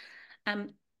institutions.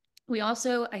 We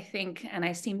also, I think, and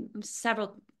I see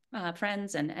several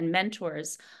friends and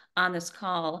mentors on this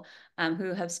call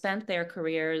who have spent their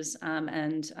careers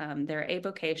and their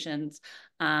avocations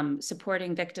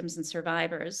supporting victims and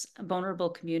survivors,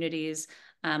 vulnerable communities,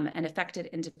 and affected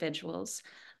individuals.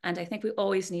 And I think we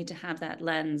always need to have that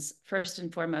lens first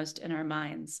and foremost in our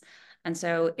minds. And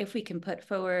so if we can put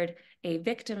forward a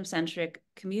victim-centric,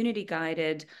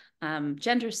 community-guided,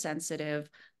 gender-sensitive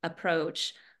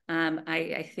approach,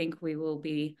 I think we will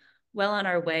be well on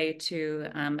our way to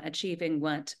achieving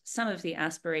what some of the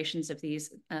aspirations of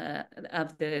these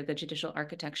of the judicial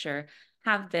architecture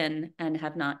have been and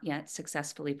have not yet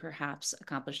successfully perhaps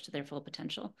accomplished to their full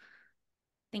potential.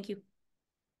 Thank you.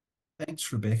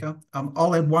 Thanks, Rebecca.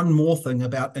 I'll add one more thing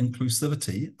about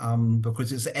inclusivity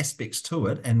because there's aspects to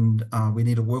it and we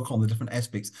need to work on the different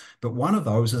aspects. But one of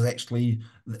those is actually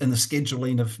in the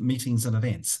scheduling of meetings and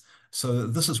events. So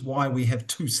this is why we have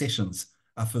two sessions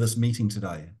for this meeting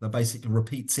today. They're basically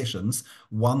repeat sessions,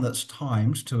 one that's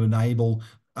timed to enable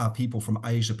people from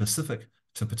Asia Pacific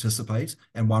to participate,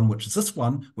 and one which is this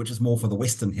one, which is more for the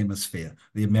Western Hemisphere,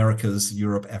 the Americas,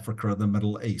 Europe, Africa, and the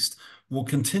Middle East. We'll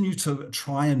continue to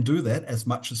try and do that as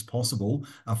much as possible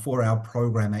for our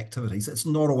program activities. It's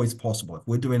not always possible. If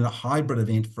we're doing a hybrid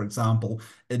event, for example,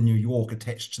 in New York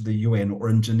attached to the UN or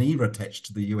in Geneva attached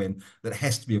to the UN, that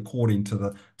has to be according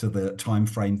to the time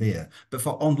frame there. But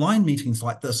for online meetings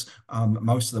like this,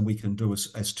 most of them we can do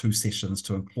as two sessions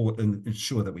to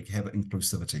ensure that we have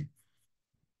inclusivity.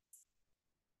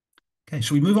 Okay,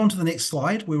 shall we move on to the next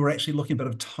slide? We were actually looking at a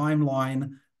bit of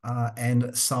timeline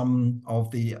and some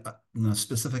of the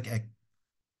specific,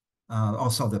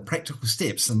 also the practical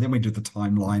steps, and then we do the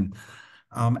timeline.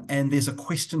 And there's a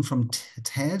question from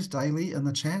Tad Daly in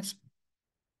the chat.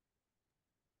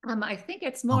 I think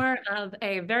it's more of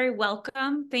a very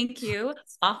welcome thank you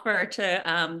offer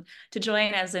to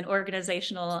join as an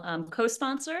organizational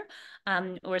co-sponsor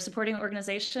or supporting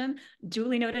organization.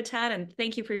 Duly noted, Tad, and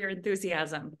thank you for your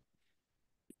enthusiasm.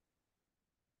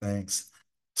 Thanks.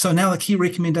 So now the key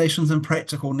recommendations and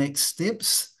practical next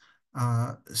steps.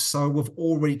 So we've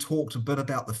already talked a bit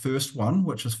about the first one,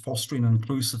 which is fostering an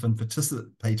inclusive and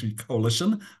participatory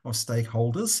coalition of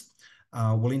stakeholders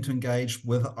willing to engage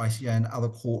with ICJ and other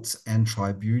courts and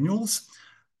tribunals.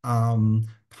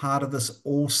 Part of this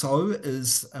also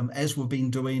is, as we've been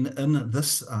doing in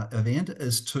this event,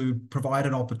 is to provide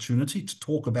an opportunity to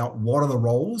talk about what are the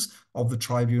roles of the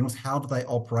tribunals, how do they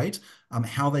operate,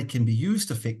 how they can be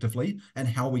used effectively, and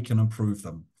how we can improve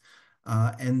them.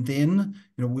 And then,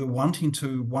 we're wanting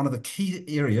to, one of the key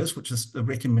areas, which is the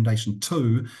recommendation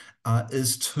 2,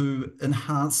 is to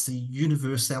enhance the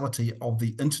universality of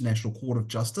the International Court of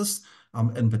Justice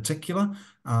in particular.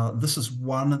 This is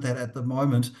one that at the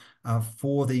moment,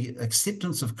 for the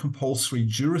acceptance of compulsory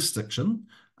jurisdiction,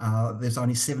 there's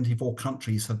only 74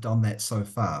 countries have done that so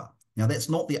far. Now, that's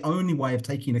not the only way of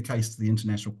taking a case to the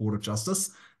International Court of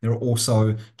Justice. There are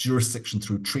also jurisdiction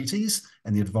through treaties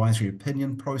and the advisory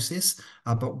opinion process.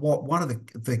 But one of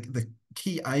the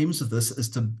key aims of this is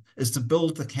to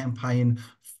build the campaign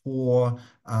for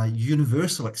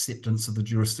universal acceptance of the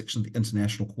jurisdiction of the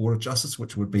International Court of Justice,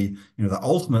 which would be, the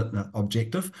ultimate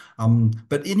objective.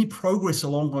 But any progress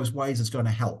along those ways is going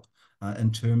to help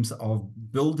in terms of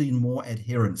building more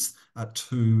adherence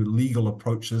to legal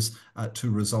approaches to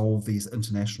resolve these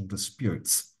international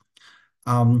disputes.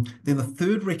 Then the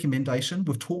third recommendation,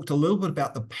 we've talked a little bit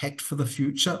about the Pact for the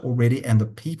Future already and the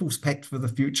People's Pact for the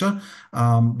Future.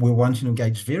 We're wanting to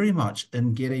engage very much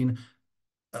in getting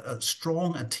a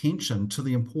strong attention to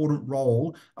the important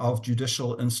role of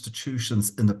judicial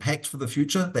institutions in the Pact for the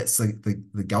Future. That's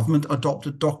the government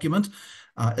adopted document.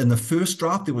 In the first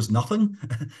draft, there was nothing.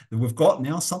 We've got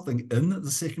now something in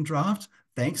the second draft,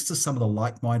 thanks to some of the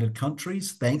like-minded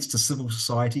countries, thanks to civil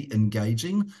society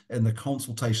engaging in the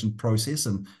consultation process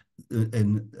and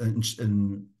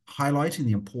in highlighting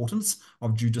the importance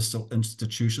of judicial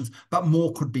institutions, but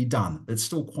more could be done. It's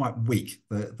still quite weak,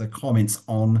 the comments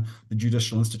on the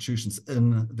judicial institutions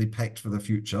in the Pact for the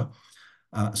Future.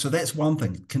 So that's one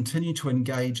thing, continue to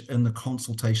engage in the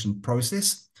consultation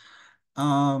process. We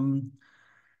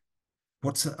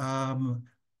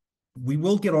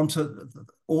will get on to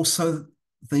also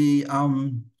the,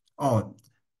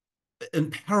 in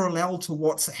parallel to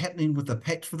what's happening with the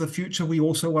Pact for the Future, we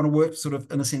also want to work sort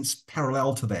of, in a sense,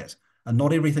 parallel to that. And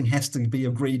not everything has to be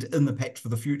agreed in the Pact for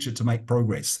the Future to make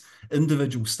progress.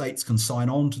 Individual states can sign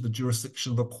on to the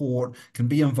jurisdiction of the court, can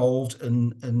be involved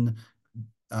in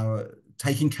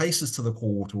taking cases to the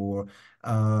court, or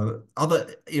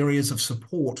other areas of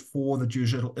support for the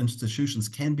judicial institutions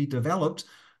can be developed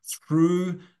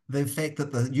through the fact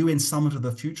that the UN Summit of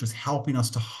the Future is helping us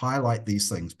to highlight these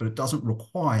things, but it doesn't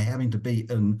require having to be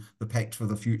in the Pact for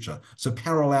the Future. So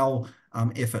parallel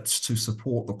efforts to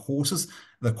support the courts,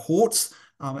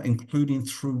 including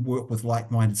through work with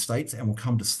like-minded states, and we'll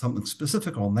come to something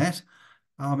specific on that.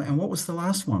 And what was the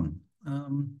last one?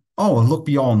 Look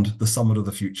beyond the Summit of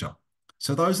the Future.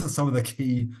 So those are some of the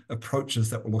key approaches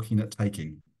that we're looking at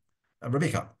taking.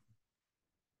 Rebecca.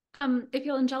 If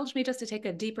you'll indulge me just to take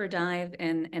a deeper dive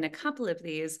in a couple of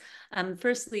these.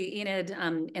 Firstly, Enid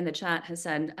in the chat has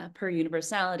said per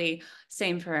universality,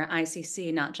 same for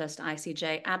ICC, not just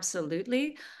ICJ.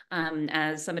 Absolutely.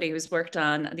 As somebody who's worked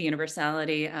on the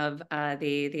universality of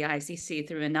the ICC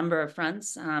through a number of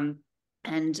fronts,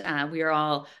 and we are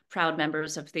all proud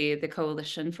members of the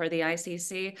coalition for the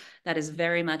ICC. That is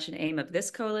very much an aim of this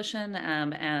coalition,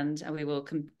 and we will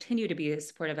continue to be as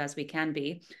supportive as we can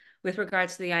be. With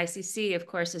regards to the ICC, of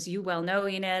course, as you well know,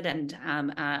 Enid, and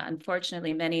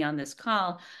unfortunately many on this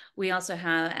call, we also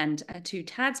have, and to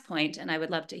Tad's point, and I would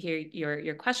love to hear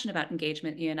your question about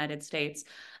engagement in the United States,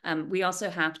 we also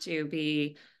have to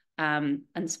be,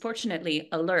 unfortunately,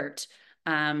 alert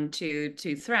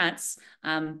to threats,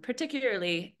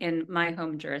 particularly in my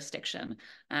home jurisdiction.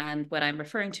 And what I'm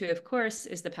referring to, of course,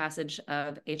 is the passage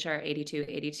of HR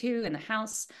 8282 in the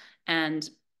House, and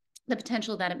the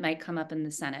potential that it might come up in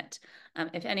the Senate.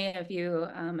 If any of you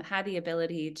had the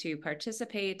ability to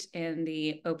participate in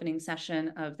the opening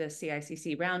session of the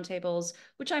CICC roundtables,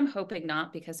 which I'm hoping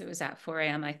not, because it was at 4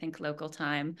 a.m., I think, local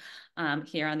time,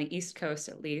 here on the East Coast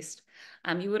at least,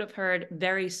 you would have heard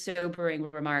very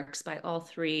sobering remarks by all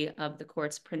three of the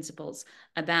court's principals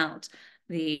about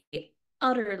the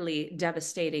utterly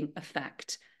devastating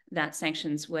effect that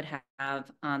sanctions would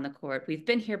have on the court. We've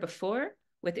been here before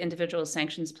with individual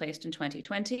sanctions placed in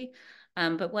 2020.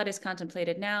 But what is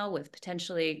contemplated now with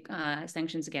potentially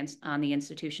sanctions on the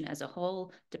institution as a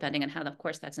whole, depending on how, of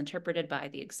course, that's interpreted by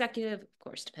the executive, of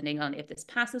course, depending on if this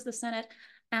passes the Senate,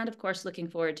 and of course, looking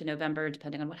forward to November,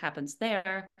 depending on what happens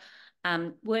there,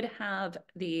 would have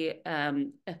the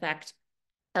effect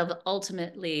of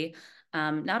ultimately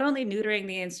not only neutering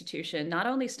the institution, not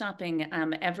only stopping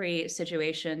every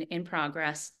situation in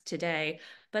progress today,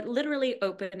 but literally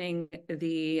opening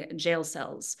the jail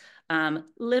cells,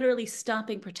 literally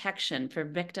stopping protection for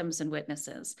victims and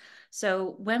witnesses.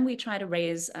 So when we try to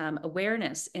raise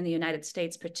awareness in the United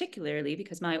States, particularly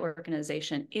because my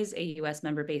organization is a US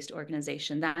member-based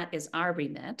organization, that is our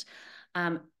remit,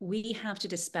 we have to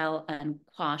dispel and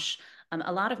quash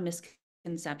a lot of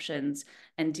misconceptions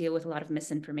and deal with a lot of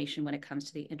misinformation when it comes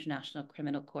to the International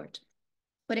Criminal Court.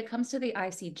 When it comes to the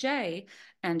ICJ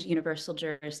and universal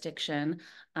jurisdiction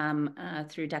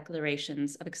through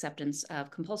declarations of acceptance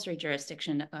of compulsory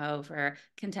jurisdiction over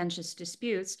contentious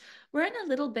disputes, we're in a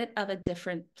little bit of a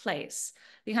different place.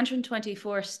 The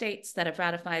 124 states that have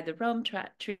ratified the Rome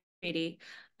Treaty,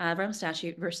 Rome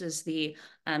Statute versus the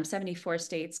 74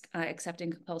 states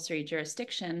accepting compulsory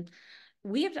jurisdiction,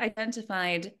 we have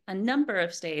identified a number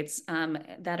of states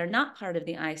that are not part of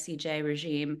the ICJ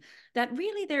regime that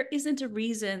really there isn't a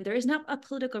reason, there is not a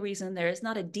political reason, there is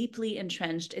not a deeply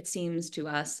entrenched, it seems to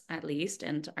us at least,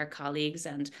 and our colleagues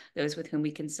and those with whom we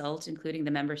consult, including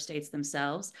the member states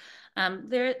themselves,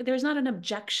 there's not an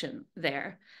objection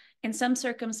there. In some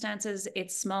circumstances,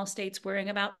 it's small states worrying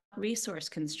about resource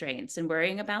constraints and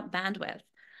worrying about bandwidth.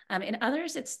 In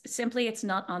others, it's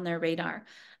not on their radar.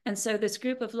 And so this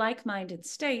group of like-minded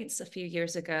states a few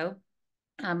years ago,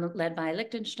 led by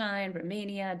Liechtenstein,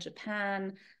 Romania,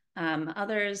 Japan,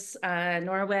 others,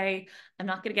 Norway, I'm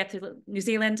not going to get to New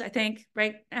Zealand, I think,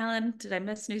 right, Alan? Did I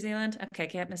miss New Zealand? Okay,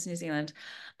 can't miss New Zealand.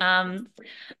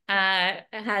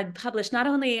 Had published not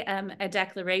only a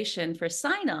declaration for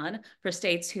sign-on for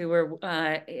states who were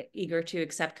eager to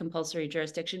accept compulsory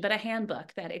jurisdiction, but a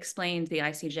handbook that explained the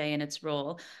ICJ and its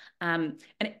role. And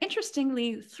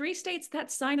interestingly, 3 states that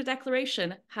signed a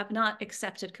declaration have not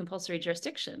accepted compulsory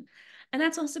jurisdiction. And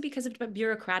that's also because of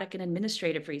bureaucratic and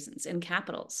administrative reasons in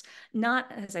capitals, not,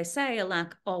 as I say, a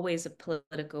lack always of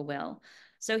political will.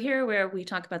 So here where we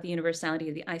talk about the universality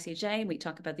of the ICJ, and we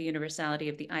talk about the universality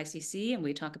of the ICC, and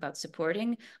we talk about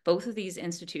supporting both of these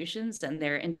institutions and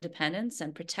their independence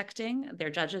and protecting their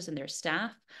judges and their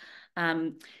staff,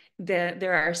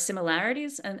 there are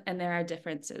similarities and there are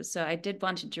differences. So I did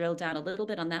want to drill down a little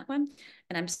bit on that one.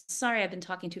 And I'm sorry I've been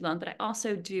talking too long, but I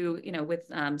also do, with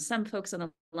some folks on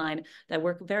the line that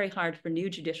work very hard for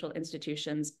new judicial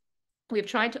institutions. We've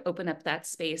tried to open up that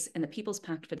space in the People's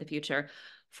Pact for the Future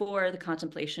for the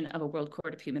contemplation of a World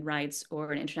Court of Human Rights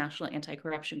or an International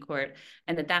Anti-Corruption Court,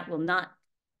 and that will not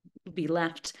be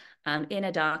left in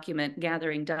a document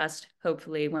gathering dust,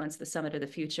 hopefully once the Summit of the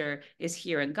Future is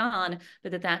here and gone,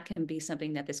 but that can be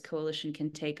something that this coalition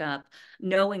can take up,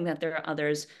 knowing that there are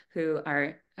others who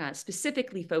are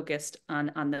specifically focused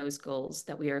on those goals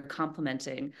that we are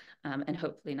complementing and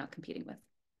hopefully not competing with.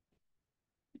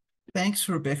 Thanks,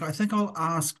 Rebecca. I think I'll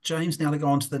ask James now to go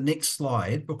on to the next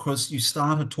slide, because you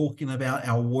started talking about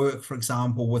our work, for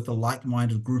example, with a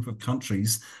like-minded group of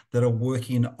countries that are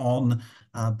working on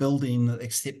building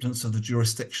acceptance of the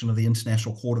jurisdiction of the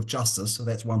International Court of Justice. So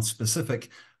that's one specific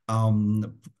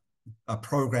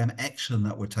program action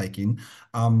that we're taking.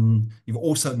 You've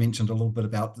also mentioned a little bit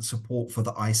about the support for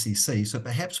the ICC. So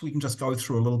perhaps we can just go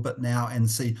through a little bit now and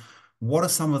see what are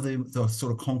some of the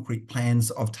sort of concrete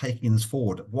plans of taking this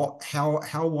forward?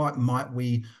 How might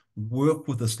we work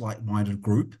with this like-minded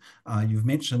group? You've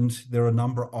mentioned there are a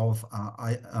number of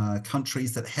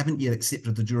countries that haven't yet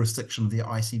accepted the jurisdiction of the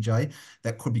ICJ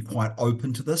that could be quite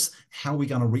open to this. How are we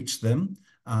going to reach them?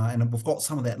 And we've got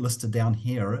some of that listed down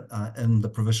here in the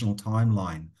provisional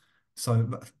timeline.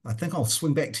 So I think I'll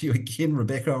swing back to you again,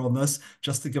 Rebecca, on this,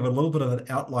 just to give a little bit of an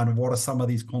outline of what are some of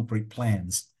these concrete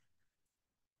plans.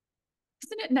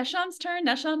 Isn't it Neshan's turn?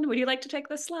 Neshan, would you like to take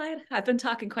this slide? I've been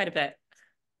talking quite a bit.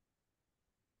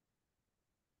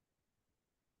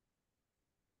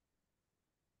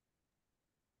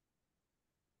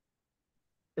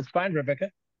 It's fine,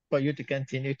 Rebecca, for you to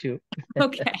continue too.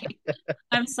 Okay.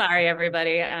 I'm sorry,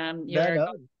 everybody. You're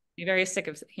No. very sick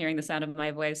of hearing the sound of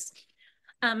my voice.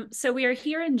 So we are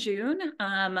here in June,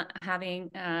 having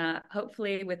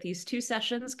hopefully with these 2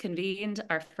 sessions convened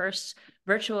our first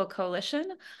virtual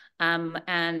coalition,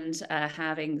 and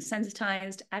having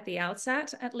sensitized at the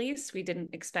outset, at least, we didn't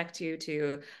expect you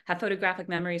to have photographic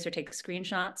memories or take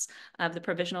screenshots of the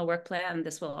provisional work plan.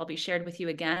 This will all be shared with you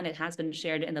again. It has been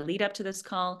shared in the lead up to this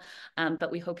call,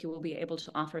 but we hope you will be able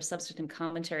to offer substantive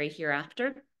commentary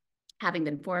hereafter, having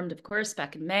been formed, of course,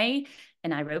 back in May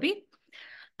in Nairobi.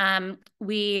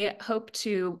 We hope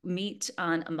to meet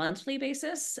on a monthly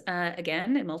basis,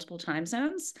 again, in multiple time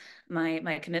zones.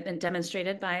 My commitment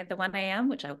demonstrated by the 1 a.m.,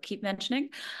 which I'll keep mentioning,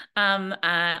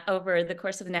 over the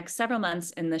course of the next several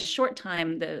months in the short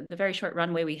time, the very short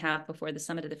runway we have before the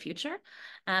Summit of the Future.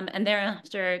 And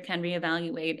thereafter can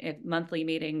reevaluate if monthly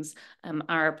meetings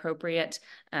are appropriate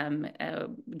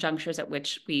junctures at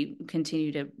which we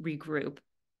continue to regroup.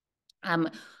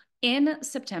 In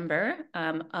September,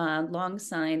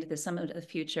 alongside the Summit of the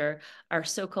Future, are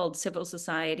so-called civil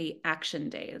society action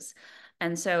days.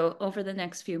 And so over the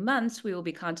next few months, we will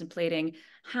be contemplating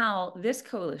how this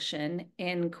coalition,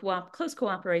 in close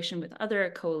cooperation with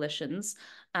other coalitions,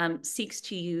 seeks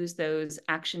to use those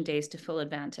action days to full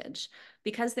advantage.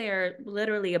 Because they are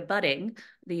literally abutting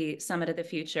the Summit of the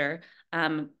Future,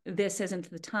 this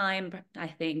isn't the time, I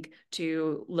think,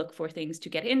 to look for things to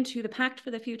get into the Pact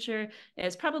for the Future.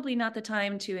 It's probably not the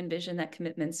time to envision that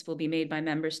commitments will be made by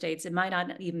member states. It might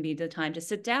not even be the time to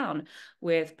sit down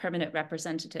with permanent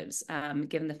representatives,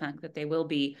 given the fact that they will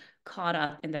be caught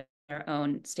up in their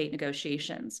own state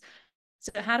negotiations.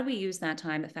 So how do we use that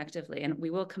time effectively? And we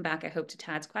will come back, I hope, to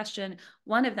Tad's question.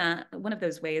 One of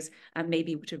those ways may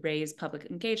be to raise public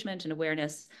engagement and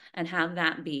awareness and have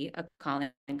that be a calling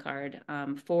card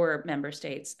for member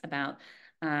states about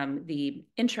the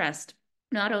interest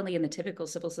not only in the typical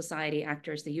civil society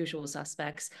actors, the usual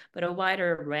suspects, but a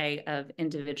wider array of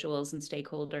individuals and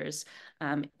stakeholders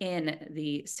in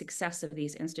the success of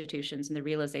these institutions and the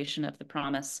realization of the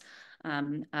promise of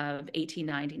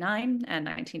 1899 and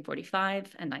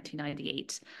 1945 and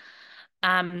 1998.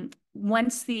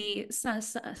 Once the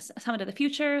Summit of the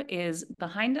Future is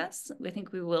behind us, I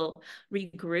think we will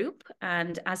regroup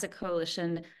and as a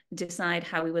coalition decide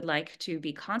how we would like to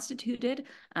be constituted,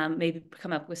 maybe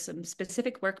come up with some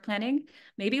specific work planning,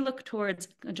 maybe look towards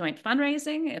joint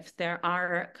fundraising if there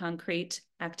are concrete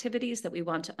activities that we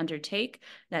want to undertake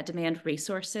that demand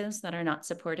resources that are not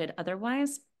supported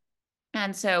otherwise.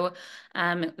 And so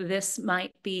this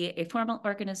might be a formal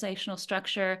organizational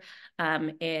structure.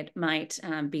 It might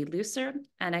be looser.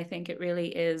 And I think it really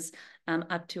is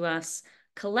up to us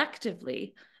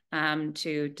collectively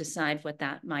to decide what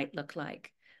that might look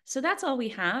like. So that's all we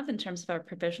have in terms of our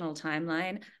provisional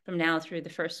timeline from now through the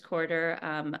first quarter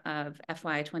of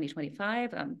FY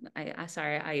 2025.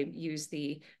 I use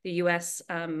the US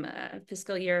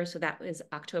fiscal year, so that is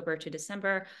October to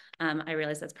December. I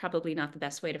realize that's probably not the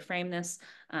best way to frame this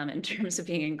in terms of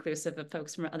being inclusive of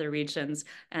folks from other regions,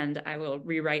 and I will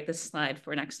rewrite this slide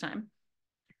for next time.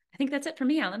 I think that's it for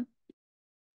me, Alan.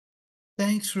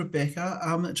 Thanks, Rebecca.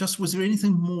 Was there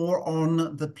anything more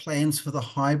on the plans for the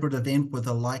hybrid event with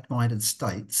the like-minded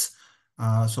states?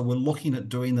 So we're looking at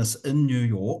doing this in New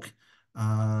York,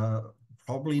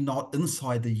 probably not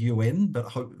inside the UN,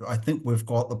 but I think we've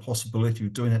got the possibility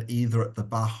of doing it either at the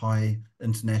Baha'i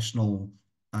International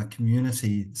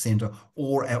Community Center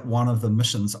or at one of the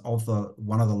missions of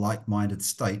one of the like-minded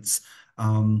states.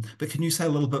 But can you say a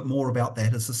little bit more about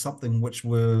that? Is this something which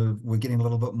we're getting a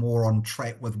little bit more on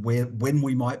track with when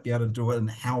we might be able to do it and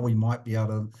how we might be able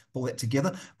to pull that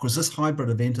together? Because this hybrid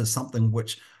event is something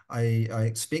which I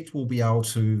expect we'll be able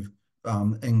to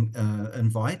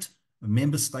invite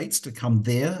member states to come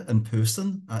there in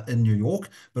person in New York,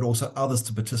 but also others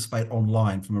to participate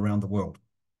online from around the world.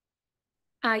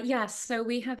 Yes, so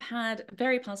we have had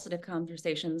very positive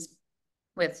conversations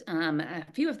with a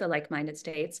few of the like-minded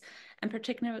states, and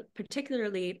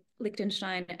particularly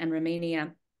Liechtenstein and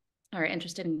Romania are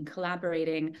interested in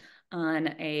collaborating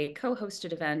on a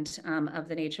co-hosted event of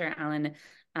the nature Alan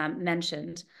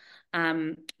mentioned.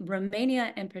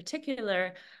 Romania in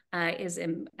particular has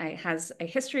a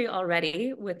history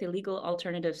already with the Legal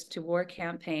Alternatives to War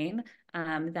campaign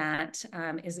that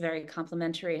is very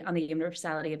complementary on the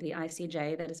universality of the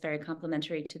ICJ, that is very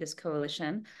complementary to this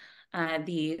coalition.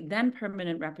 The then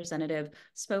permanent representative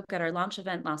spoke at our launch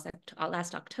event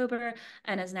last October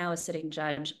and is now a sitting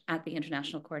judge at the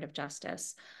International Court of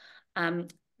Justice.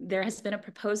 There has been a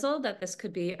proposal that this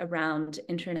could be around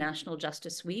International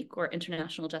Justice Week or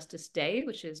International Justice Day,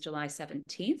 which is July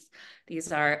 17th.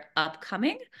 These are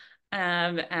upcoming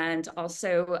and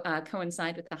also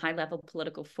coincide with the high-level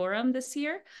political forum this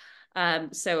year.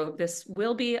 So this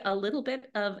will be a little bit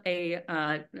of a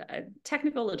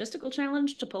technical logistical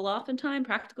challenge to pull off in time,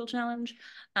 practical challenge.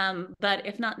 But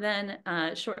if not then,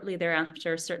 shortly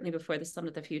thereafter, certainly before the Summit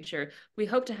of the Future, we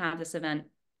hope to have this event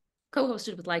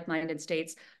co-hosted with like-minded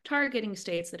states, targeting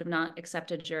states that have not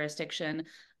accepted jurisdiction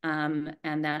and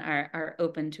that are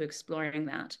open to exploring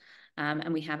that.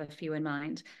 And we have a few in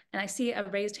mind. And I see a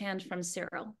raised hand from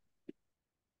Cyril.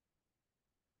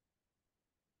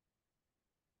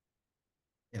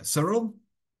 Yeah, Cyril,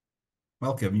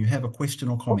 welcome. You have a question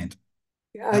or comment?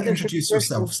 Yeah, Introduce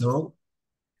yourself, Cyril.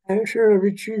 I'm Cyril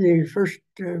Ritchie, the first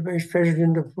Vice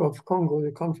President of Congo,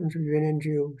 the Conference of UN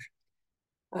NGOs,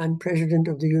 and President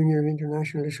of the Union of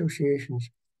International Associations.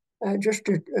 Just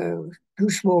two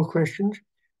small questions.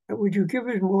 Would you give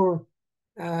us more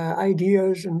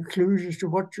ideas and clues as to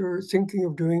what you're thinking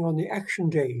of doing on the action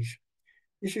days?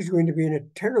 This is going to be in a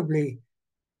terribly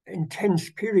intense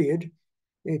period.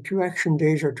 The two action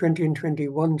days are 20 and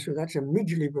 21, so that's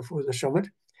immediately before the summit.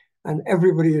 And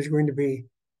everybody is going to be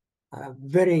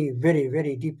very, very,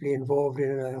 very deeply involved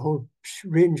in a whole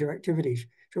range of activities.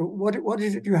 So what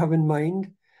is it you have in mind,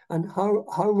 and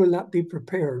how will that be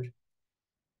prepared?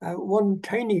 One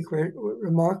tiny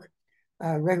remark,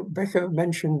 Rebecca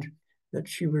mentioned that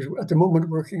she was at the moment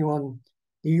working on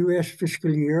the US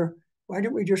fiscal year. Why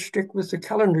don't we just stick with the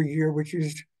calendar year, which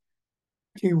is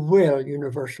pretty well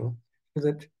universal, so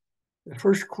that the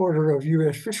first quarter of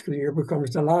US fiscal year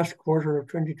becomes the last quarter of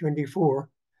 2024,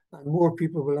 and more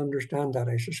people will understand that,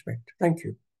 I suspect. Thank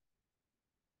you.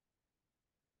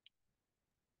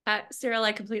 Cyril,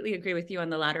 I completely agree with you on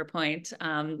the latter point.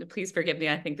 Please forgive me.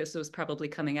 I think this was probably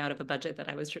coming out of a budget that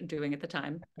I was doing at the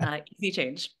time. Easy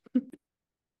change.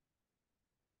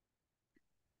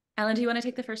 Alan, do you want to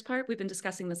take the first part? We've been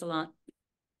discussing this a lot.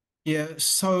 Yeah,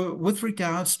 so with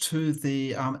regards to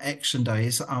the action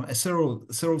days,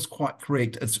 Cyril's quite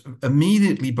correct. It's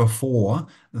immediately before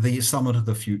the Summit of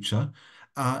the Future.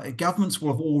 Governments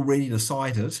will have already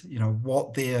decided,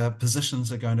 what their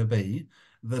positions are going to be.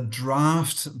 The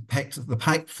draft pact, the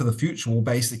pact for the future will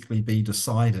basically be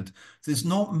decided. There's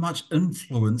not much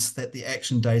influence that the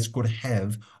action days could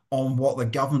have on what the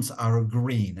governments are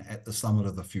agreeing at the Summit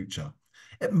of the Future.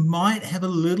 It might have a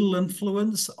little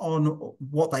influence on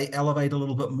what they elevate a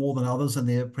little bit more than others in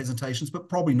their presentations, but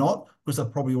probably not, because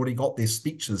they've probably already got their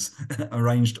speeches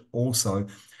arranged also.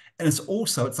 And it's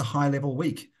a high-level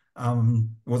week,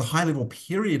 or the high-level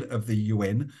period of the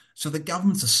UN. So the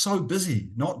governments are so busy,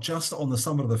 not just on the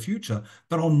Summit of the Future,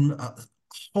 but on a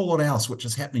whole lot else, which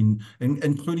is happening,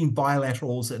 including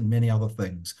bilaterals and many other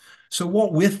things. So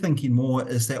what we're thinking more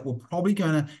is that we're probably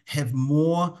going to have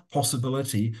more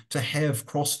possibility to have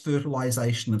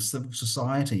cross-fertilization of civil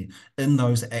society in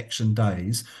those action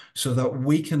days, so that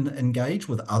we can engage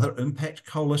with other impact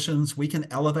coalitions. We can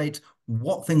elevate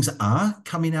what things are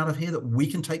coming out of here that we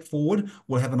can take forward.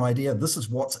 We'll have an idea. This is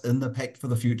what's in the Pact for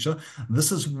the Future.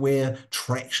 This is where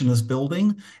traction is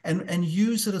building, and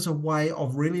use it as a way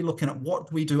of really looking at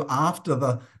what we do after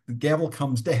the gavel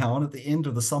comes down at the end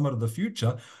of the Summit of the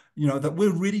Future, that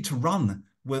we're ready to run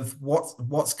with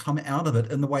what's come out of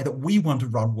it in the way that we want to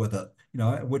run with it,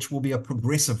 which will be a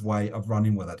progressive way of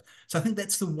running with it. So I think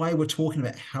that's the way we're talking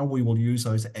about how we will use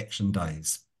those action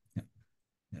days.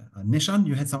 Yeah. Nishan,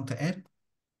 you had something to add?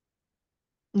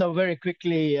 No, very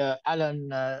quickly,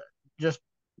 Alan, just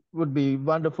would be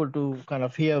wonderful to kind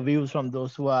of hear views from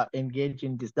those who are engaged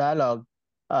in this dialogue.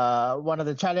 One of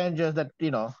the challenges that,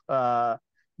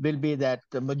 will be that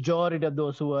the majority of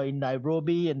those who are in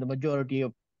Nairobi and the majority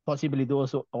of possibly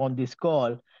those who are on this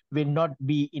call will not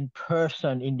be in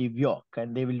person in New York,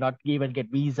 and they will not even get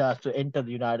visas to enter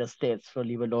the United States, for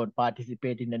leave alone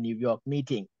participate in a New York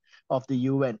meeting of the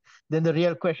UN. Then the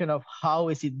real question of how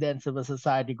is it then civil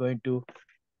society going to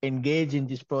engage in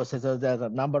this process? There's a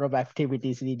number of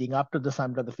activities leading up to the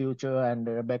Summit of the Future, and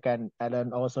Rebecca and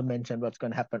Alan also mentioned what's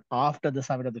going to happen after the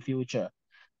Summit of the Future.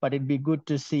 But it'd be good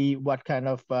to see what kind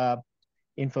of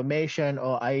information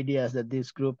or ideas that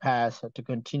this group has to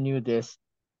continue this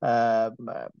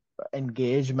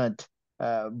engagement,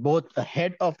 both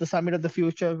ahead of the Summit of the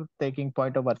Future, taking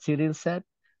point of what Cyril said,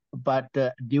 but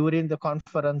during the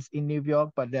conference in New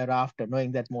York, but thereafter,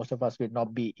 knowing that most of us will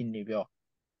not be in New York.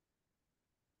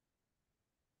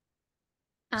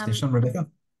 Station, Rebecca?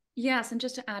 Yes, and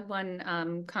just to add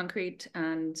one concrete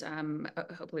and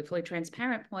hopefully fully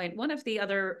transparent point, one of the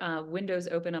other windows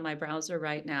open on my browser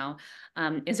right now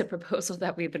is a proposal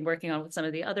that we've been working on with some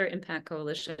of the other impact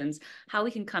coalitions, how we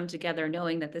can come together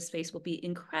knowing that this space will be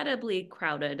incredibly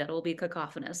crowded, it'll be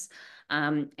cacophonous.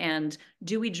 And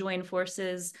do we join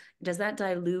forces? Does that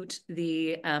dilute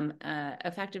the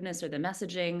effectiveness or the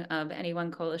messaging of any one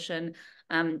coalition?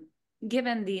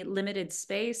 Given the limited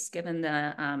space, given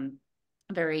the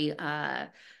very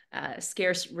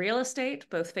scarce real estate,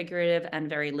 both figurative and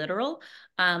very literal.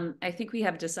 I think we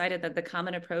have decided that the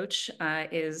common approach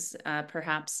is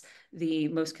perhaps the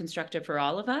most constructive for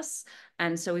all of us.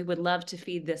 And so we would love to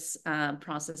feed this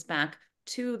process back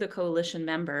to the coalition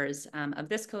members of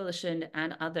this coalition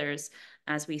and others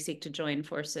as we seek to join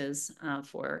forces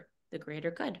for the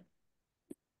greater good.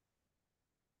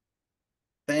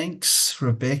 Thanks,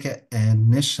 Rebecca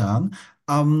and Nishan.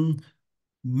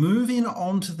 Moving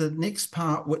on to the next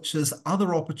part, which is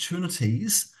other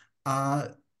opportunities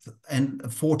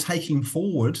and for taking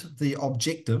forward the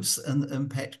objectives in the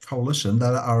impact coalition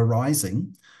that are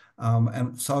arising.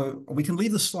 And so we can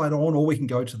leave the slide on or we can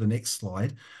go to the next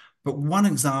slide. But one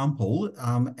example,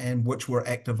 and which we're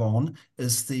active on,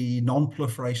 is the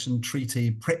Non-Proliferation Treaty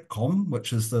PrepCom,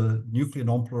 which is the nuclear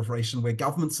non-proliferation, where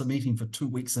governments are meeting for 2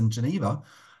 weeks in Geneva.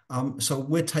 So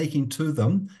we're taking to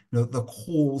them, the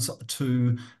calls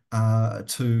to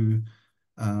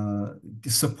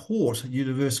support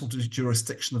universal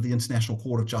jurisdiction of the International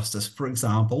Court of Justice, for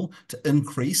example, to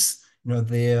increase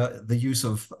the use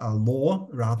of law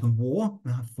rather than war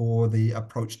for the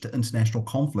approach to international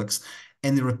conflicts.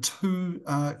 And there are 2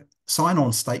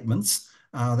 sign-on statements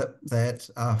that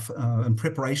are in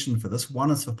preparation for this.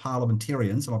 One is for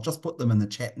parliamentarians, and I've just put them in the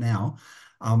chat now.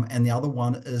 And the other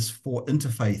one is for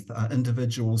interfaith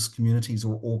individuals, communities,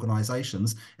 or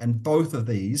organizations. And both of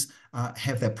these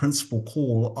have that principal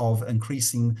call of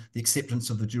increasing the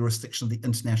acceptance of the jurisdiction of the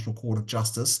International Court of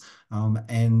Justice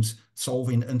and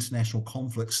solving international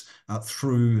conflicts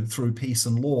through peace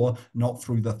and law, not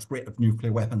through the threat of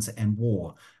nuclear weapons and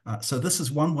war. So this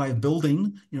is one way of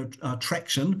building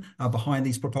traction behind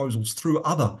these proposals through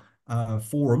other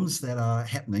forums that are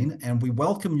happening, and we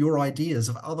welcome your ideas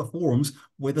of other forums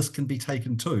where this can be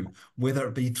taken to, whether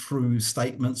it be through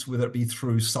statements, whether it be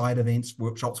through side events,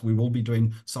 workshops. We will be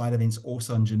doing side events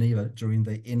also in Geneva during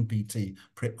the NPT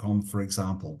PrepCom, for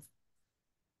example.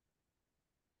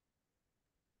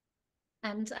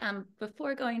 And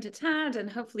before going to Tad and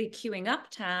hopefully queuing up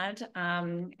Tad,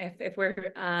 if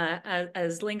we're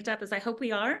as linked up as I hope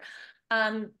we are,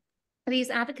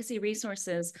 these advocacy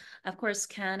resources, of course,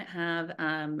 can have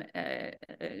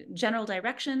general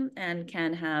direction and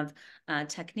can have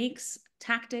techniques,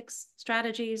 tactics,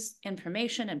 strategies,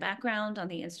 information, and background on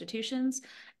the institutions.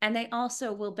 And they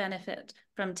also will benefit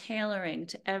from tailoring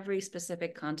to every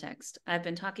specific context. I've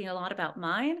been talking a lot about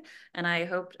mine, and I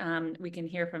hope we can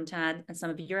hear from Tad and some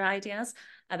of your ideas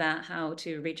about how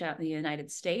to reach out in the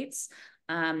United States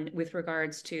with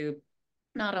regards to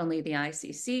not only the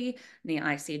ICC, the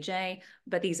ICJ,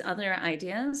 but these other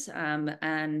ideas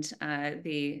and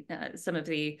some of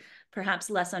the perhaps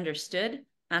less understood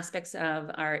aspects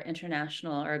of our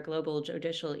international or global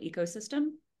judicial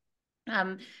ecosystem.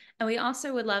 And we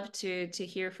also would love to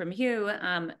hear from you,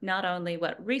 not only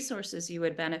what resources you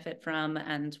would benefit from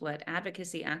and what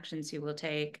advocacy actions you will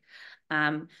take,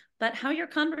 but how your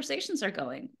conversations are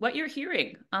going, what you're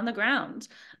hearing on the ground.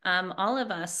 All of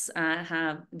us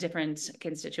have different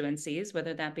constituencies,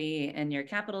 whether that be in your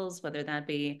capitals, whether that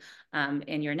be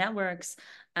in your networks.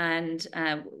 And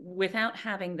without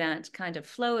having that kind of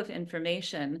flow of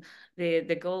information,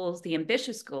 the goals, the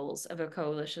ambitious goals of a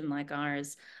coalition like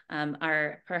ours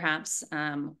are perhaps,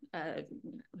 if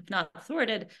not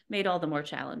thwarted, made all the more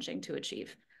challenging to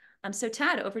achieve. So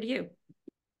Tad, over to you.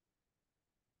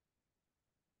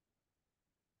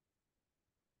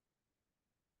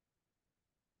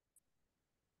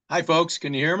 Hi, folks.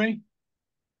 Can you hear me?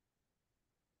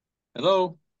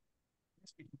 Hello?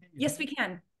 Yes, we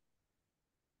can.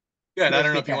 Good. I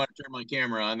don't know if you want to turn my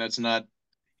camera on. That's not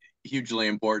hugely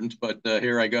important, but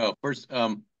here I go. First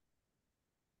of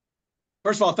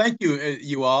all, thank you,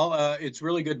 you all. It's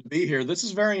really good to be here. This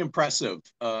is very impressive.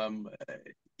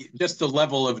 Just the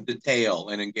level of detail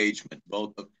and engagement.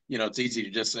 Both of, it's easy to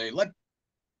just say, let's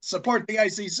support the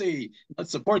ICC,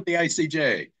 let's support the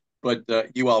ICJ. But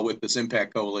you all with this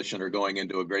Impact Coalition are going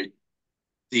into a great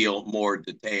deal more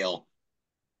detail,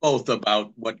 both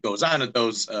about what goes on at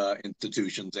those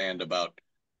institutions and about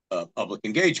public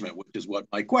engagement, which is what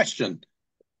my question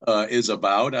is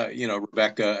about.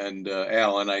 Rebecca and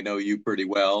Alan, I know you pretty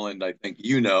well, and I think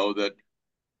you know that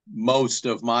most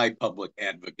of my public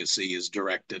advocacy is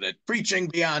directed at preaching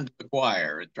beyond the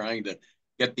choir, at trying to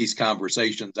get these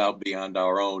conversations out beyond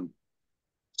our own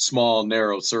small,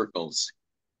 narrow circles.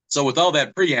 So with all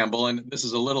that preamble, and this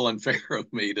is a little unfair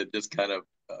of me to just kind of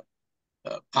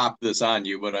pop this on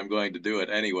you, but I'm going to do it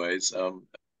anyways.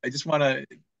 I just want to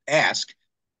ask,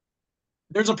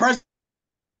 there's a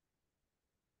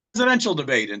presidential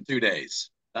debate in 2 days.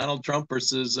 Donald Trump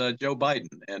versus Joe Biden.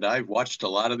 And I've watched a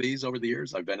lot of these over the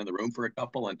years. I've been in the room for a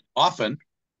couple, and often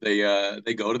they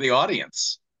go to the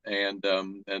audience and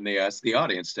they ask the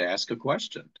audience to ask a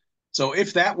question. So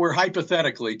if that were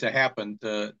hypothetically to happen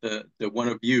to one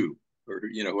of you, or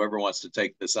whoever wants to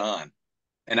take this on,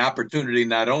 an opportunity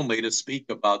not only to speak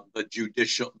about the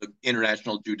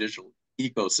international judicial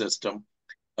ecosystem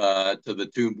to the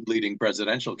two leading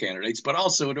presidential candidates, but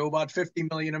also to about 50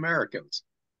 million Americans.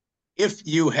 If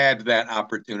you had that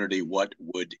opportunity, what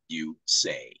would you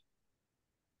say?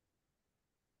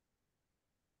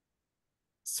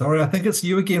 Sorry, I think it's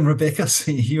you again, Rebecca.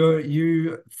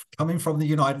 You coming from the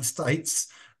United States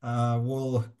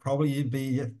will probably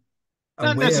be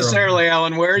Not necessarily,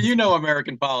 Alan Ware. You know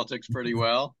American politics pretty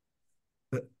well.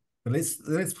 But let's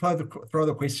throw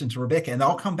the question to Rebecca, and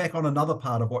I'll come back on another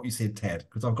part of what you said, Tad,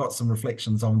 because I've got some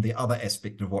reflections on the other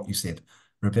aspect of what you said.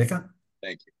 Rebecca?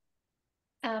 Thank you.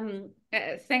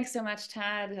 Thanks so much,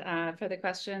 Tad, for the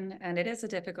question. And it is a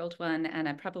difficult one, and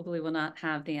I probably will not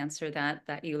have the answer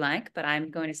that you like, but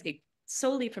I'm going to speak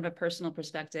solely from a personal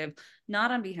perspective, not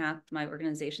on behalf of my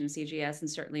organization, CGS, and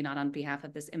certainly not on behalf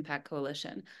of this ImPACT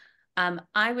coalition.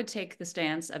 I would take the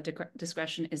stance of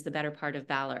discretion is the better part of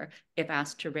valor if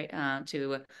asked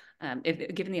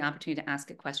if given the opportunity to ask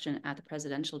a question at the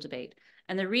presidential debate.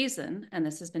 And the reason, and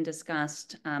this has been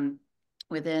discussed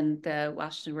within the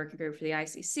Washington Working Group for the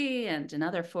ICC and in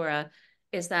other fora,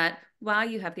 is that while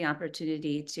you have the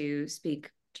opportunity to speak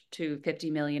to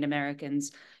 50 million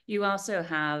Americans, you also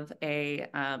have it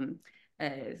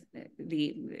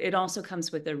also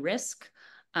comes with a risk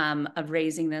of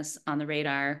raising this on the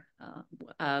radar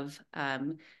of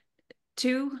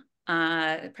two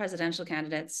presidential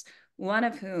candidates, one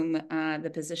of whom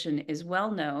the position is well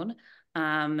known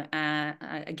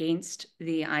against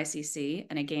the ICC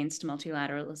and against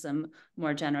multilateralism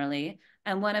more generally,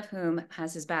 and one of whom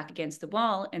has his back against the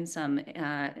wall in some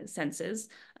senses,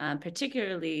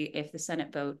 particularly if the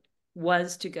Senate vote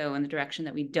was to go in the direction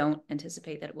that we don't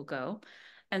anticipate that it will go.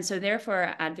 And so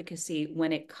therefore, advocacy,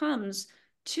 when it comes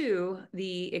to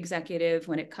the executive,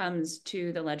 when it comes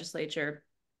to the legislature,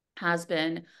 has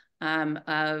been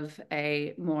of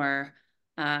a more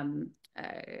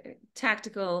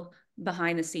tactical,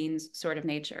 behind the scenes sort of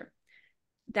nature.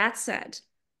 That said,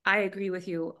 I agree with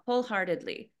you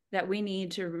wholeheartedly that we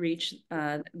need to reach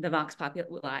the Vox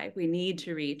Populi. We need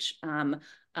to reach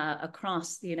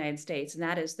across the United States. And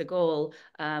that is the goal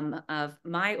of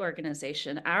my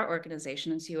organization, our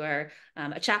organization, as you are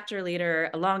a chapter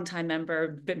leader, a longtime member,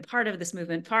 been part of this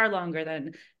movement far longer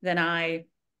than I.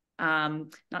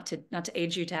 Not to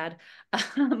age you, Tad,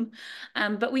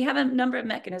 but we have a number of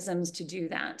mechanisms to do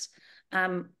that.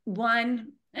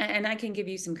 One, and I can give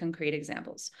you some concrete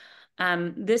examples.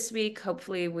 This week,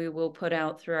 hopefully, we will put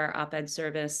out through our op-ed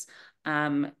service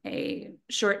a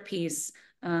short piece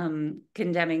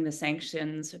condemning the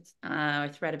sanctions or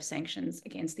threat of sanctions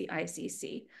against the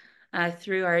ICC.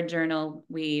 Through our journal,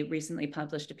 we recently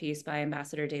published a piece by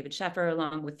Ambassador David Sheffer,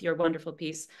 along with your wonderful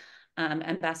piece.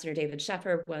 Ambassador David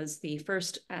Sheffer was the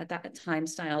first at that time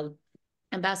styled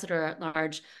ambassador at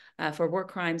large for war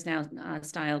crimes, now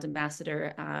styled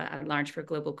ambassador at large for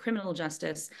global criminal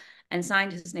justice, and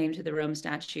signed his name to the Rome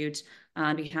Statute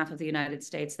on behalf of the United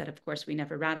States that, of course, we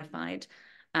never ratified.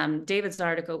 David's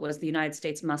article was "The United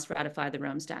States Must Ratify the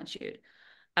Rome Statute."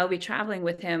 I'll be traveling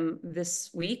with him this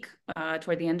week,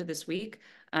 toward the end of this week,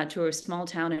 to a small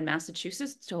town in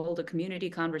Massachusetts to hold a community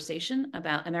conversation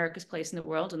about America's place in the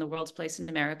world and the world's place in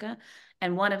America.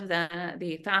 And one of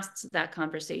the facets of that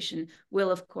conversation will,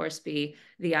 of course, be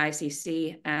the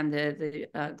ICC and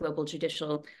the global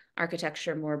judicial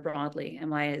architecture more broadly, and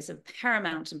why it is of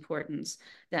paramount importance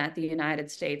that the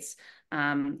United States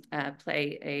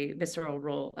play a visceral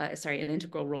role, an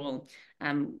integral role.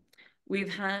 We've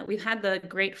had the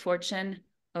great fortune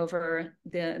over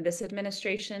this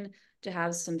administration to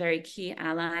have some very key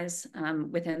allies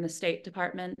within the State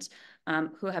Department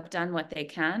who have done what they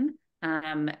can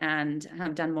and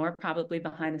have done more probably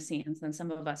behind the scenes than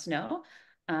some of us know.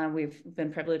 We've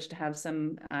been privileged to have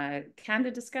some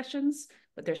candid discussions,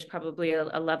 but there's probably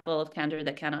a level of candor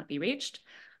that cannot be reached,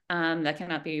 that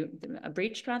cannot be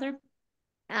breached, rather.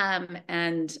 We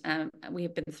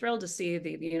have been thrilled to see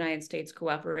the United States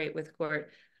cooperate with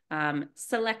court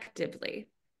selectively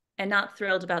and not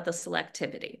thrilled about the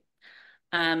selectivity.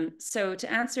 So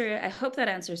to answer, I hope that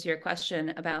answers your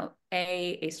question about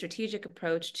a strategic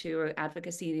approach to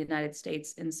advocacy in the United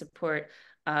States in support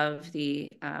of the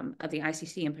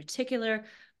ICC in particular,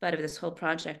 but of this whole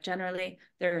project generally.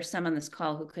 There are some on this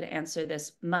call who could answer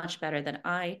this much better than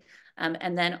I.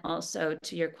 And then also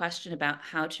to your question about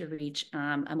how to reach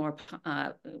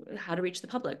how to reach the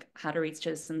public, how to reach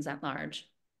citizens at large.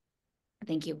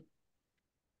 Thank you.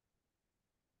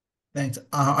 Thanks.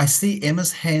 I see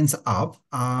Emma's hands up,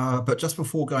 but just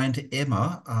before going to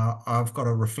Emma, I've got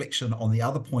a reflection on the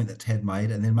other point that Tad made,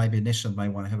 and then maybe Nisha may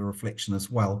want to have a reflection as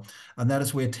well. And that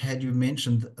is where, Tad, you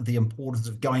mentioned the importance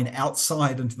of going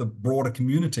outside into the broader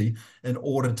community in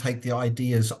order to take the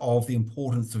ideas of the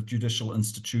importance of judicial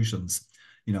institutions.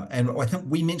 And I think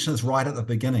we mentioned this right at the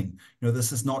beginning.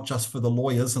 This is not just for the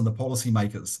lawyers and the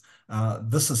policymakers.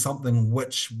 This is something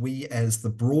which we as the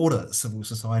broader civil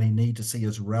society need to see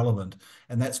as relevant.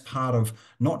 And that's part of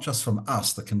not just from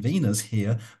us, the conveners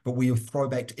here, but we throw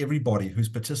back to everybody who's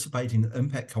participating in the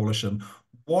ImPACT Coalition.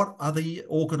 What are the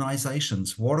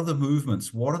organizations? What are the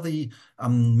movements? What are the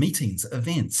meetings,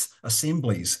 events,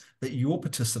 assemblies that you're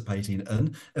participating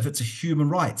in? If it's a human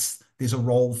rights, there's a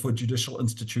role for judicial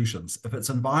institutions. If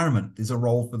it's environment, there's a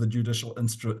role for the judicial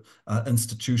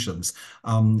institutions.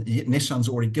 Neshan's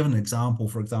already given an example,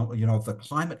 for example, of the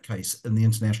climate case in the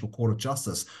International Court of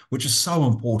Justice, which is so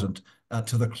important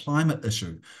to the climate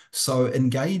issue. So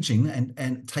engaging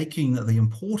and taking the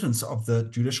importance of the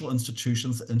judicial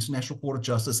institutions, the International Court of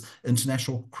Justice,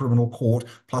 International Criminal Court,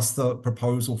 plus the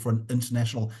proposal for an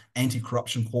International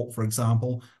Anti-Corruption Court, for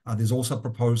example. There's also a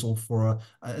proposal for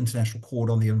an International Court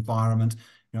on the Environment.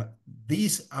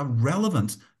 These are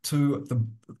relevant to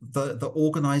the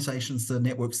organizations, the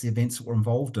networks, the events that we're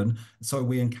involved in. So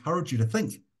we encourage you to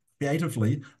think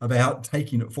creatively about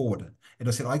taking it forward. And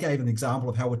I said, I gave an example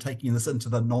of how we're taking this into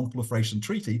the Non-Proliferation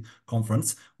Treaty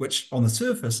Conference, which on the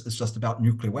surface is just about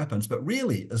nuclear weapons, but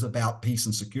really is about peace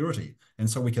and security. And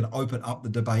so we can open up the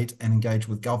debate and engage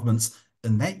with governments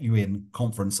in that UN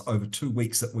conference over 2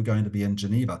 weeks that we're going to be in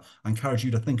Geneva. I encourage you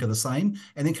to think of the same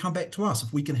and then come back to us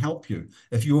if we can help you.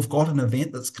 If you've got an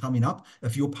event that's coming up,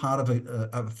 if you're part of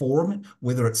a forum,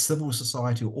 whether it's civil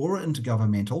society or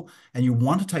intergovernmental, and you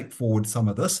want to take forward some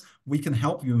of this, we can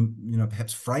help you,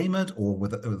 perhaps frame it or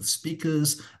with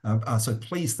speakers. So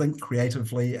please think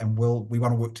creatively, and we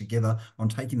want to work together on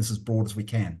taking this as broad as we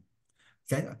can.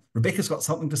 Okay, Rebecca's got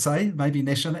something to say, maybe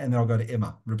Neshan, and then I'll go to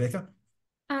Emma. Rebecca?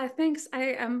 Thanks.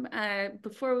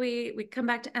 Before we come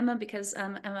back to Emma, because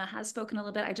Emma has spoken a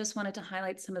little bit, I just wanted to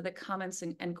highlight some of the comments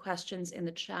and questions in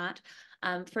the chat.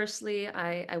 Firstly,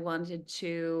 I wanted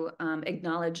to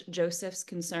acknowledge Joseph's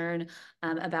concern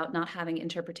about not having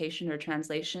interpretation or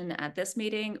translation at this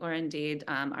meeting, or indeed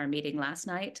our meeting last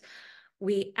night.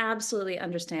 We absolutely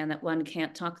understand that one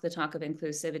can't talk the talk of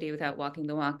inclusivity without walking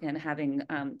the walk and having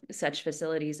such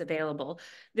facilities available.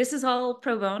 This is all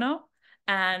pro bono.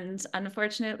 And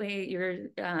unfortunately,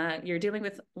 you're dealing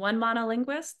with one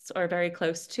monolinguist or very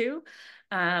close to,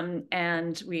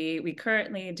 and we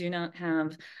currently do not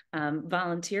have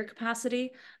volunteer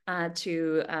capacity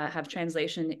to have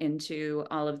translation into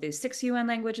all of the 6 UN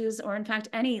languages, or in fact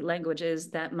any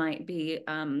languages that might be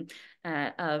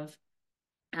of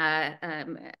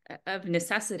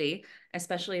necessity,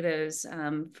 especially those,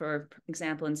 for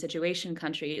example, in situation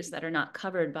countries that are not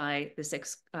covered by the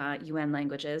 6 UN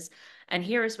languages. And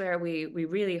here's where we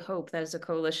really hope that as a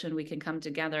coalition we can come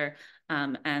together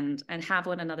and have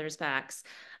one another's backs.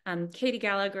 Katie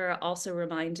Gallagher also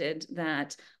reminded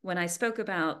that when I spoke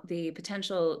about the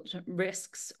potential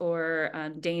risks or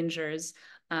dangers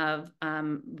of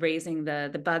raising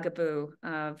the bugaboo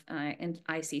of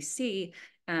ICC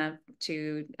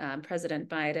to President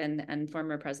Biden and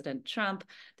former President Trump,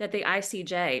 that the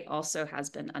ICJ also has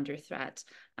been under threat,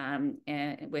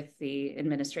 with the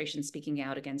administration speaking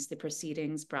out against the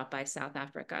proceedings brought by South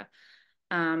Africa.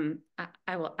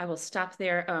 I will stop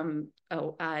there.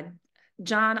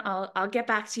 John, I'll get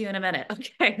back to you in a minute.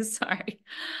 Okay, sorry.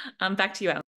 Back to you,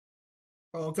 Alan.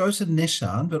 I'll go to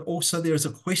Neshan, but also there is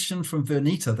a question from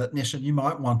Vernita that, Neshan, you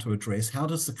might want to address. How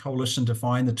does the coalition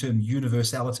define the term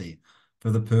universality for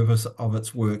the purpose of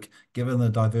its work, given the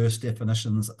diverse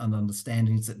definitions and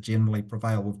understandings that generally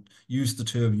prevail? We've used the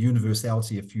term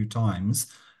universality a few times.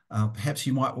 Perhaps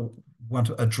you might want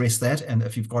to address that, and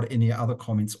if you've got any other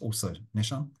comments also.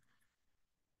 Neshan?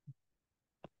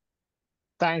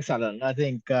 Thanks, Alan. I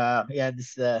think,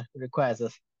 this requires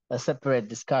a separate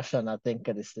discussion. I think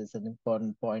this is an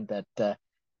important point that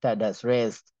Ted has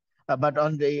raised. But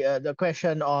on the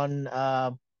question on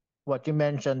what you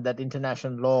mentioned, that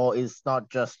international law is not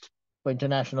just for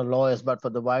international lawyers, but for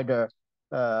the wider,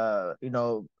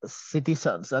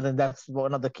 citizens. I think that's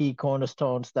one of the key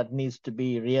cornerstones that needs to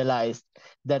be realized,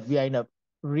 that we are in a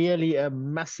really a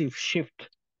massive shift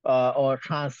or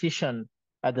transition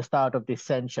at the start of this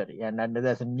century. And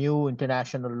there's a new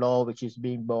international law which is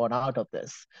being born out of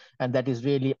this. And that is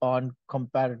really on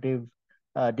comparative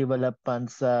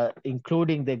developments,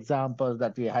 including the examples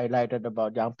that we highlighted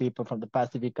about young people from the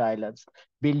Pacific Islands,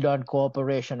 build on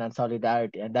cooperation and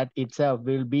solidarity. And that itself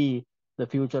will be the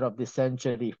future of this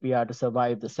century if we are to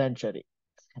survive the century.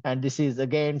 And this is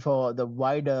again for the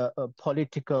wider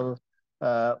political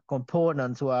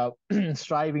components who are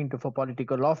striving for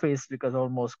political office, because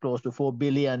almost close to 4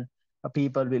 billion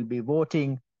people will be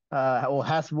voting or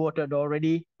has voted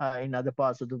already in other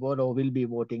parts of the world, or will be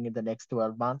voting in the next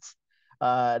 12 months.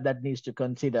 That needs to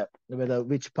consider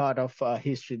which part of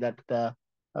history that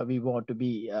we want to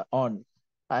be on.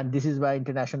 And this is why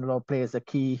international law plays a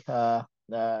key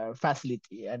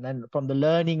facility. And then from the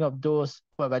learning of those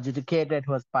who have adjudicated,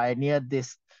 who has pioneered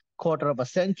this quarter of a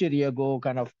century ago,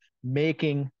 kind of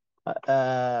making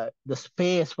the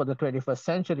space for the 21st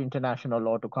century international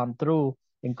law to come through,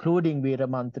 including Veera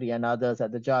Mantri and others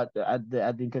at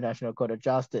the International Court of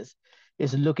Justice,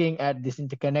 is looking at this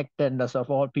interconnectedness of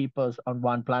all peoples on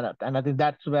one planet. And I think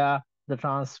that's where the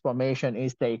transformation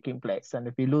is taking place. And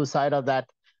if we lose sight of that,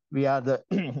 we are the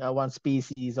one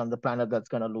species on the planet that's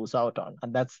going to lose out on.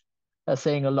 And that's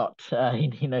saying a lot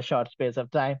in a short space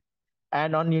of time.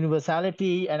 And on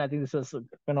universality, and I think this was,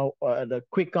 the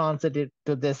quick answer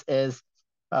to this is,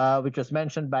 which was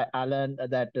mentioned by Alan,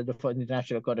 that for the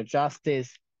International Court of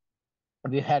Justice,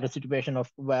 we had a situation of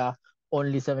where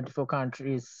only 74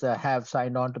 countries have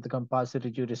signed on to the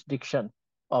compulsory jurisdiction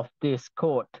of this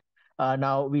court.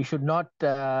 Now, we should not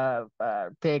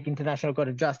take International Court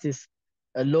of Justice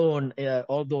alone,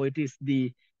 although it is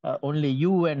the only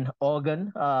UN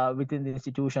organ within the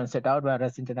institution set out,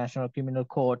 whereas International Criminal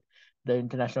Court, the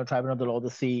International Tribunal of the Law of the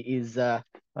Sea, is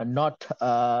not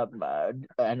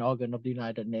an organ of the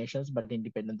United Nations, but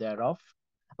independent thereof.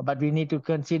 But we need to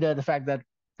consider the fact that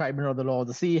Tribunal of the Law of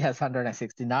the Sea has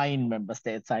 169 member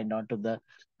states signed on to the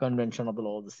Convention of the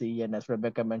Law of the Sea. And as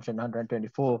Rebecca mentioned,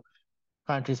 124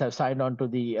 countries have signed on to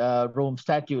the Rome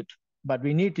Statute. But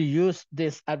we need to use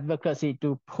this advocacy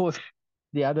to push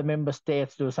the other member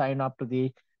states to sign up to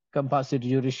the compulsory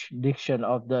jurisdiction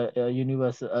of the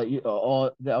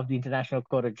of the International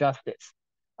Court of Justice.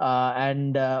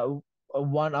 And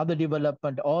one other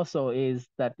development also is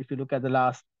that if you look at the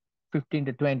last 15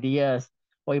 to 20 years,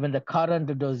 or even the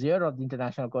current dossier of the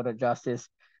International Court of Justice,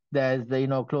 there's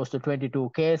close to 22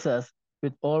 cases,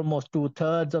 with almost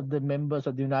 2/3 of the members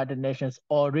of the United Nations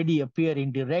already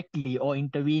appearing directly or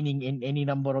intervening in any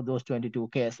number of those 22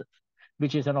 cases,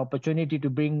 which is an opportunity to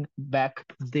bring back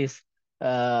this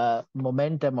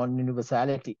momentum on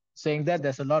universality. Saying that,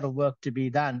 there's a lot of work to be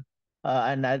done.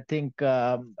 And I think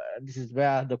this is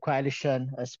where the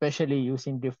coalition, especially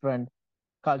using different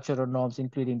cultural norms,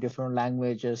 including different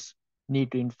languages,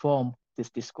 need to inform this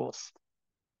discourse.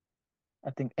 I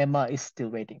think Emma is still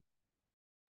waiting.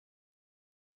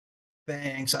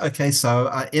 Thanks. Okay, so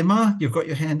Emma, you've got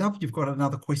your hand up. You've got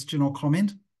another question or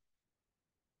comment?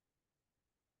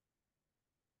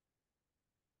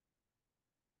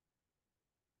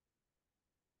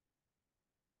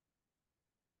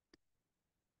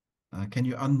 Can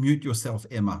you unmute yourself,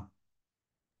 Emma?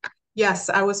 Yes,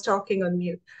 I was talking on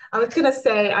mute. I was going to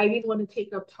say, I didn't want to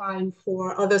take up time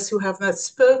for others who have not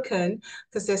spoken,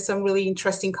 because there's some really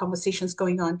interesting conversations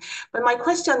going on. But my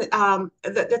question,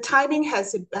 the timing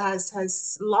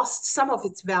has lost some of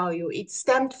its value. It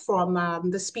stemmed from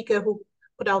the speaker who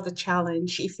put out the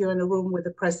challenge, if you're in a room with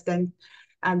the president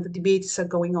and the debates are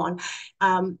going on.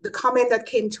 The comment that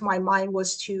came to my mind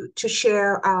was to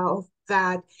share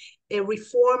that a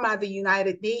reform at the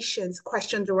United Nations,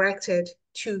 question directed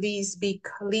to these big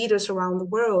leaders around the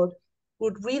world,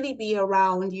 would really be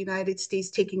around the United States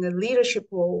taking a leadership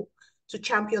role to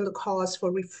champion the cause for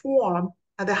reform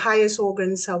at the highest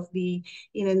organs of the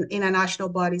international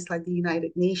bodies like the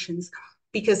United Nations.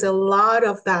 Because a lot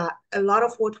of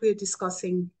what we're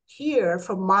discussing here,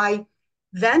 from my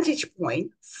vantage point,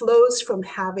 flows from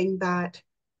having that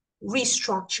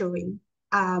restructuring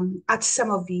at some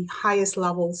of the highest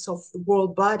levels of the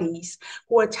world bodies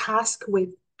who are tasked with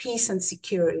peace and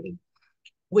security,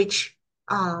 which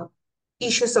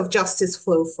issues of justice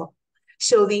flow from.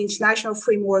 So the international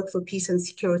framework for peace and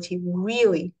security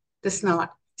really it's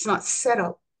not set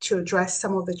up to address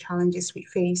some of the challenges we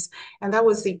face. And that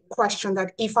was the question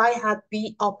that if I had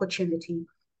the opportunity,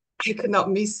 I could not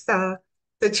miss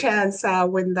the chance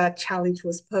when that challenge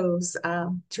was posed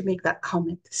to make that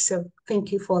comment. So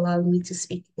thank you for allowing me to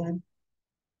speak again.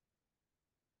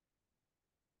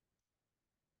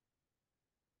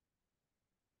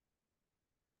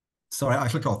 Sorry, I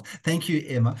clicked off. Thank you,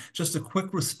 Emma. Just a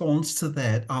quick response to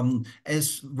that.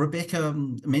 As Rebecca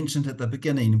mentioned at the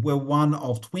beginning, we're one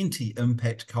of 20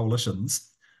 impact coalitions.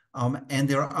 And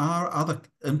there are other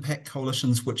impact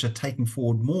coalitions which are taking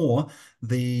forward more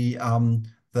the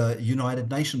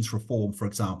United Nations reform, for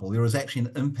example. There is actually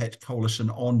an impact coalition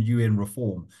on UN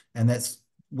reform, and that's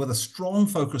with a strong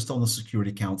focus on the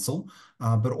Security Council,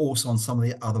 but also on some of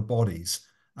the other bodies.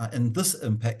 In this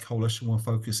impact coalition, we're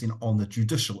focusing on the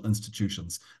judicial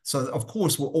institutions. So, of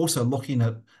course, we're also looking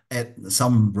at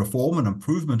some reform and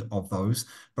improvement of those,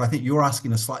 but I think you're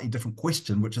asking a slightly different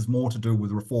question, which is more to do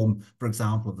with reform, for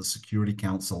example, of the Security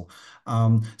Council.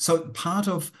 So part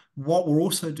of what we're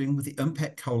also doing with the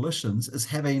impact coalitions is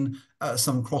having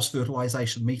some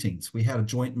cross-fertilization meetings. We had a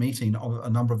joint meeting of a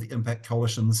number of the impact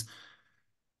coalitions.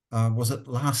 Was it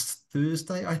last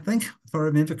Thursday, I think, if I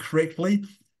remember correctly?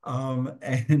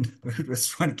 And we're just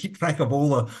trying to keep track of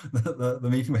all the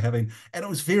meeting we're having. And it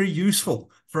was very useful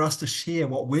for us to share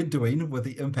what we're doing with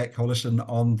the Impact Coalition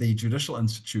on the judicial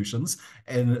institutions,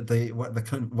 and one of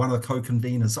the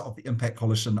co-conveners of the Impact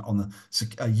Coalition on the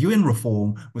UN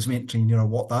reform was mentioning,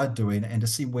 what they're doing, and to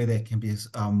see where there can be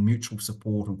mutual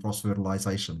support and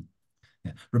cross-fertilization.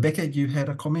 Yeah. Rebecca, you had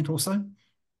a comment also?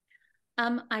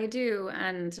 I do,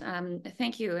 and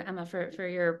thank you, Emma, for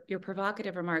your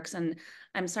provocative remarks. And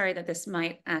I'm sorry that this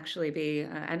might actually be,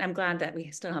 and I'm glad that we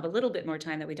still have a little bit more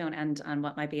time, that we don't end on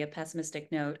what might be a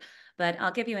pessimistic note. But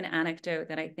I'll give you an anecdote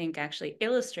that I think actually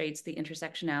illustrates the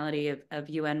intersectionality of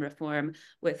UN reform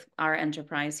with our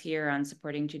enterprise here on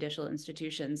supporting judicial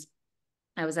institutions.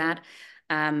 I was at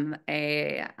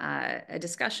a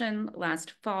discussion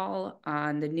last fall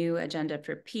on the new agenda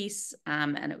for peace,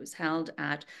 and it was held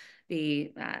at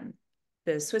the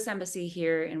Swiss embassy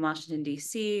here in Washington,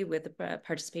 D.C., with the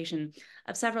participation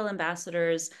of several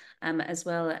ambassadors, as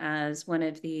well as one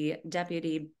of the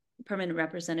deputy permanent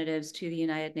representatives to the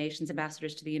United Nations,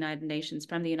 ambassadors to the United Nations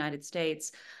from the United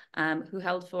States, who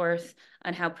held forth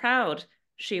on how proud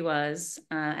she was,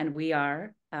 and we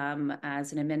are,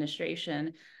 as an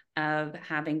administration, of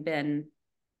having been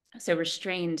so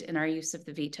restrained in our use of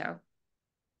the veto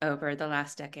over the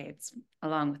last decades,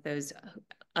 along with those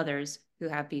others who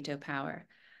have veto power.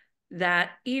 That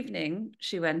evening,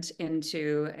 she went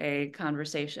into a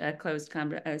conversation, a closed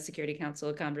Security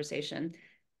Council conversation,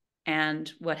 and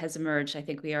what has emerged, I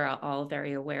think we are all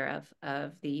very aware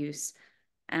of the use.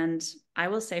 And I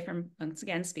will say, once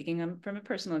again, speaking from a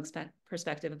personal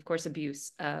perspective, of course,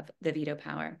 abuse of the veto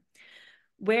power.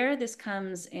 Where this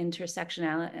comes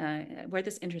where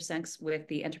this intersects with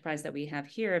the enterprise that we have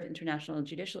here of international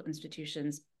judicial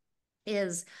institutions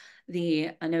is the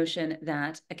notion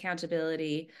that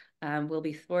accountability will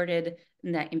be thwarted,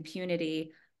 and that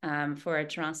impunity for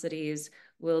atrocities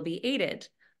will be aided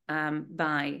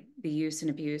by the use and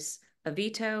abuse of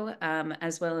veto,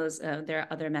 as well as there are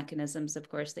other mechanisms, of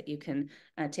course, that you can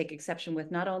take exception with,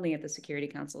 not only at the Security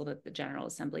Council, but the General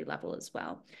Assembly level as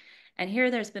well. And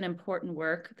here there's been important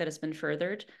work that has been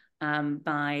furthered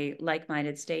by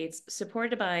like-minded states,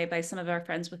 supported by some of our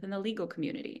friends within the legal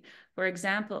community. For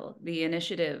example, the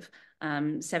initiative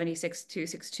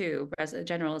 76262,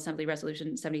 General Assembly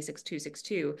Resolution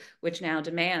 76262, which now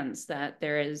demands that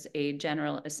there is a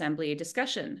General Assembly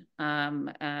discussion in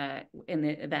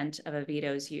the event of a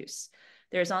veto's use.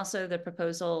 There's also the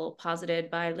proposal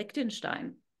posited by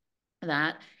Liechtenstein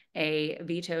that a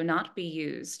veto not be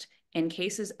used in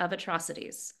cases of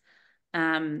atrocities.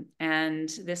 And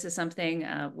this is something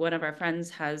one of our friends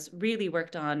has really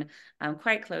worked on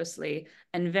quite closely,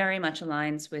 and very much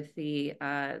aligns with the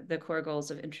core goals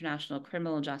of international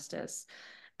criminal justice.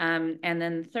 And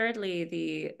then thirdly,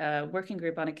 the Working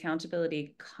Group on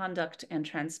Accountability, Conduct, and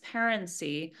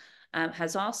Transparency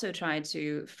has also tried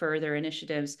to further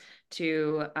initiatives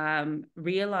to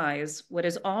realize what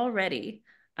is already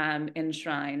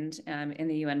enshrined in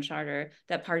the UN Charter,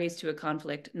 that parties to a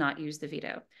conflict not use the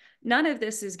veto. None of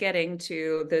this is getting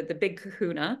to the big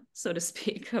kahuna, so to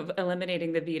speak, of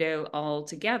eliminating the veto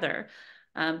altogether.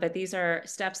 But these are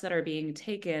steps that are being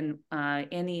taken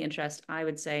in the interest, I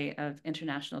would say, of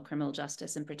international criminal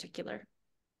justice in particular.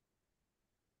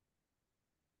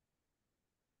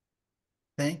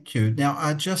 Thank you. Now,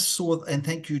 I just saw, and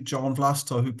thank you, John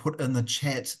Vlasto, who put in the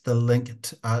chat the link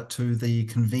to the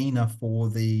convener for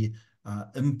the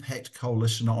Impact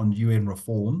Coalition on UN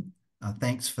Reform.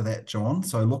 Thanks for that, John.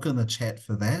 So look in the chat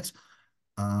for that.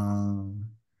 And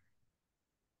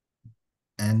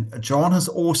And John has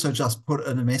also just put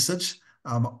in a message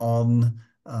on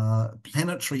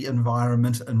planetary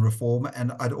environment and reform,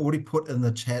 and I'd already put in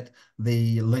the chat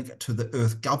the link to the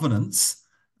Earth Governance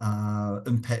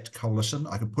Impact Coalition.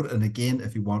 I could put it in again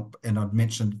if you want, and I've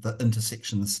mentioned the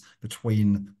intersections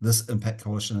between this Impact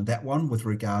Coalition and that one with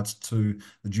regards to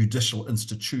the judicial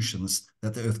institutions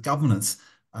that the Earth Governance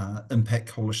Impact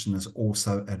Coalition is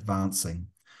also advancing.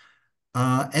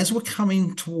 As we're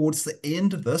coming towards the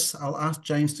end of this, I'll ask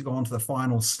James to go on to the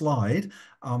final slide.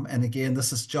 And again,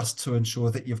 this is just to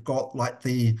ensure that you've got like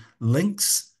the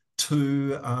links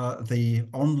to the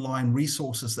online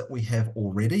resources that we have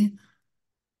already.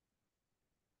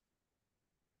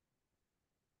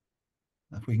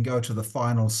 If we can go to the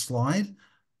final slide.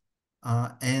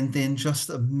 And then just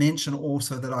a mention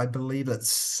also that I believe that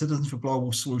Citizens for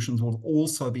Global Solutions will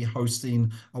also be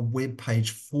hosting a web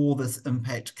page for this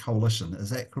Impact Coalition. Is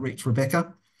that correct,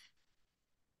 Rebecca?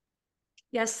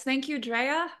 Yes, thank you,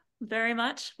 Drea, very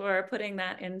much for putting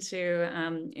that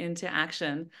into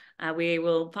action. We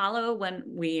will follow when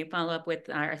we follow up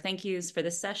with our thank yous for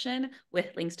this session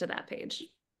with links to that page.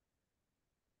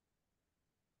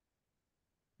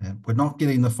 We're not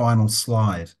getting the final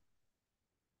slide.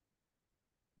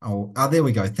 Oh, there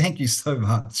we go. Thank you so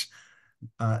much.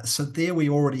 So there we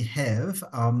already have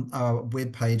our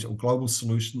webpage or Global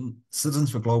Solution. Citizens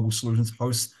for Global Solutions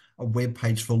hosts a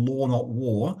webpage for Law Not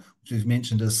War, which is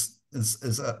mentioned as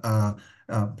a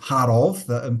part of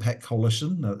the Impact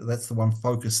Coalition. That's the one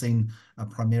focusing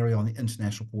primarily on the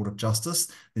International Court of Justice.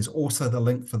 There's also the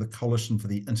link for the Coalition for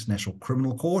the International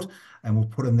Criminal Court, and we'll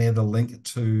put in there the link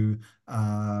to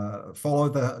follow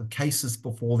the cases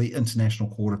before the International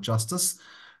Court of Justice.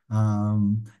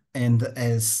 And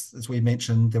as we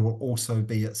mentioned, there will also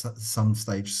be at some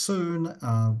stage soon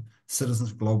Citizens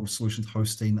for Global Solutions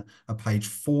hosting a page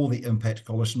for the Impact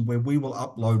Coalition where we will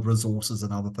upload resources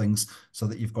and other things so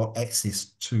that you've got access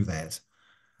to that.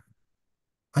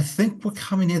 I think we're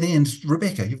coming near the end.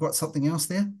 Rebecca, you've got something else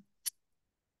there?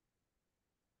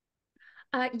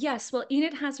 Yes, well,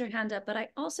 Enid has her hand up, but I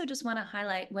also just want to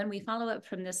highlight when we follow up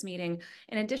from this meeting,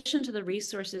 in addition to the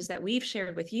resources that we've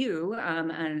shared with you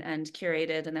and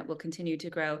curated and that will continue to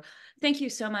grow, thank you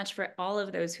so much for all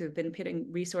of those who have been putting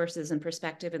resources and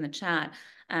perspective in the chat.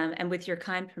 And with your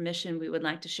kind permission, we would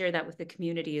like to share that with the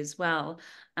community as well.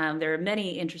 There are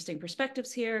many interesting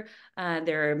perspectives here.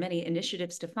 There are many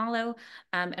initiatives to follow.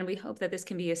 And we hope that this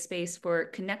can be a space for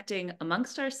connecting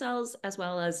amongst ourselves as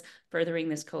well as furthering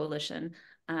this coalition.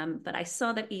 But I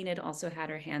saw that Enid also had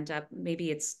her hand up. Maybe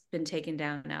it's been taken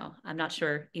down now. I'm not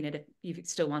sure, Enid, if you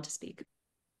still want to speak.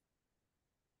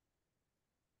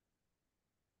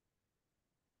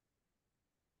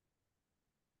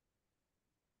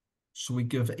 Should we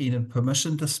give Enid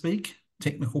permission to speak?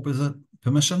 Technical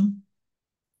permission?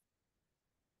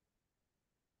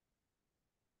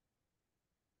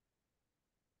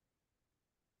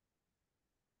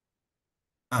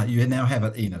 You now have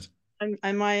it, Enid.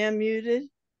 Am I unmuted?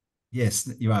 Yes,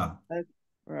 you are.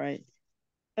 Right.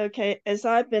 Okay, as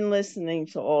I've been listening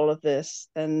to all of this,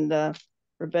 and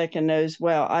Rebecca knows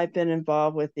well, I've been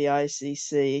involved with the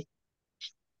ICC,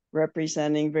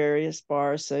 representing various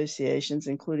bar associations,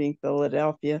 including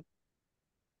Philadelphia,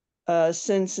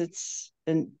 since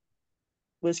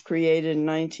was created in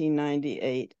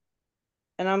 1998.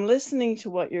 And I'm listening to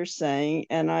what you're saying,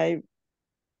 and I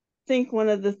think one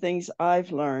of the things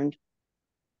I've learned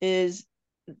is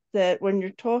that when you're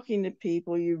talking to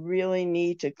people, you really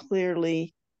need to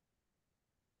clearly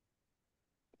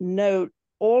note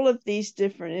all of these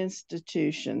different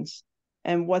institutions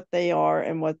and what they are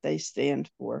and what they stand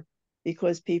for,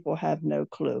 because people have no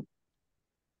clue.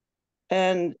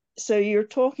 And so you're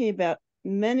talking about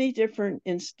many different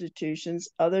institutions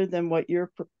other than what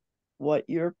you're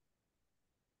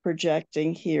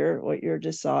projecting here, what you're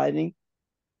deciding.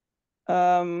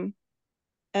 And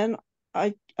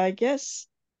I guess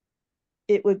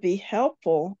it would be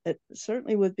helpful, it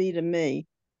certainly would be to me.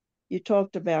 You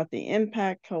talked about the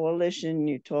Impact Coalition,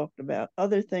 you talked about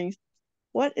other things.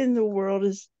 What in the world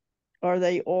are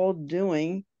they all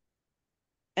doing?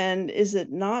 And is it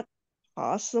not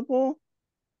possible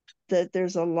that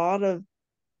there's a lot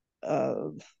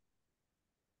of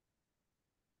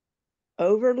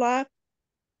overlap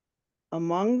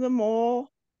among them all?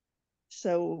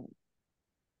 So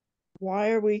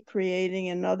why are we creating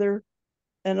another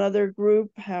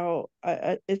group? How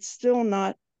it's still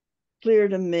not clear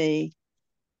to me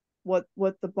what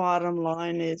the bottom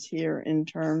line is here in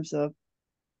terms of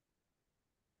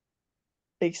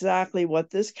exactly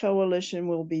what this coalition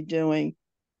will be doing,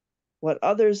 what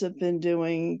others have been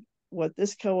doing, what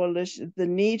this coalition, the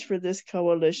need for this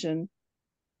coalition,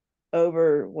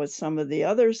 over what some of the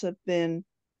others have been.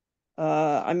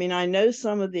 I mean, I know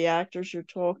some of the actors you're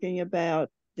talking about.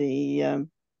 The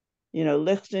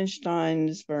Liechtenstein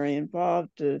is very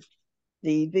involved.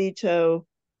 The veto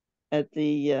at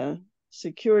the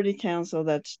Security Council,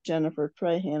 that's Jennifer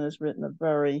Trahan, has written a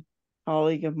very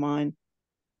colleague of mine,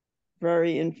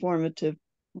 very informative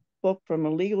book from a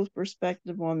legal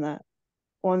perspective on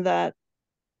that.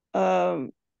 I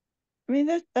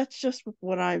mean, that's just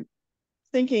what I'm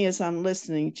thinking as I'm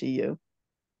listening to you,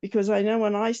 because I know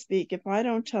when I speak, if I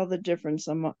don't tell the difference,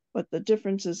 what the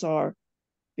differences are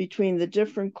between the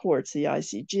different courts, the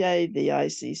ICJ, the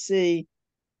ICC,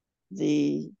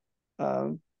 the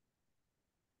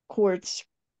courts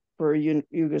for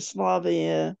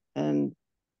Yugoslavia and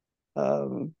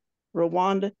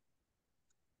Rwanda,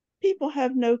 people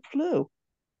have no clue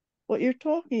what you're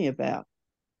talking about.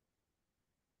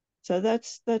 So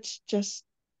that's just,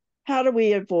 how do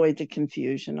we avoid the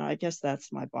confusion? I guess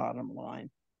that's my bottom line.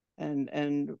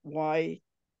 And why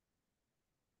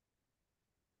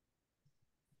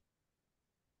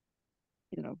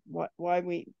why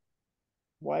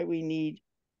we need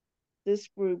this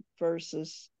group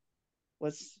versus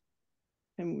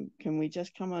can we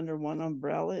just come under one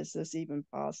umbrella? Is this even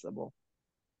possible?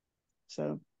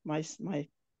 So my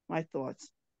thoughts.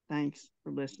 Thanks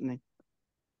for listening.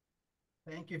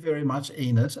 Thank you very much,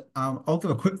 Enid. I'll give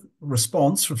a quick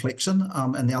reflection,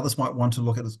 and the others might want to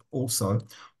look at it also.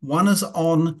 One is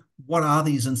on what are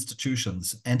these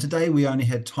institutions? And today we only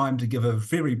had time to give a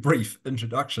very brief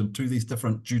introduction to these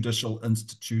different judicial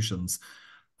institutions.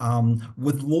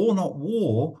 With Law Not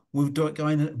War, we've been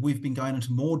going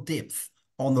into more depth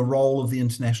on the role of the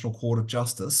International Court of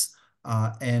Justice.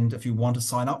 And if you want to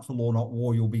sign up for Law Not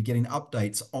War, you'll be getting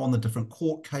updates on the different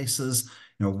court cases.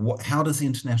 How does the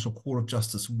International Court of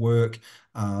Justice work?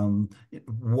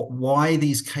 Why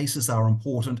these cases are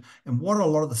important, and what are a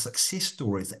lot of the success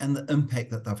stories and the impact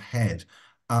that they've had.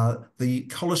 The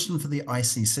Coalition for the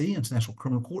ICC, International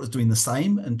Criminal Court, is doing the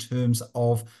same in terms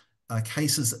of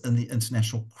cases in the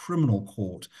International Criminal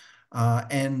Court.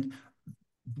 And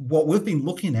what we've been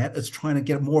looking at is trying to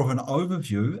get more of an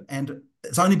overview, and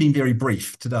it's only been very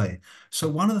brief today. So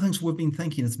one of the things we've been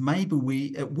thinking is maybe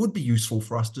it would be useful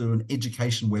for us to do an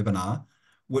education webinar,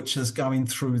 which is going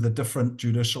through the different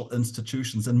judicial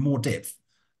institutions in more depth,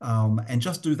 and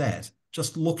just do that.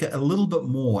 Just look at a little bit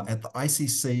more at the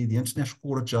ICC, the International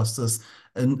Court of Justice,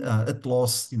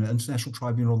 ITLOS, International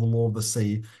Tribunal of the Law of the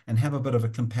Sea, and have a bit of a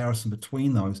comparison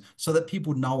between those so that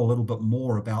people know a little bit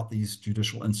more about these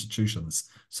judicial institutions.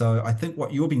 So I think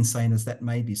what you've been saying is that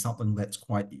may be something that's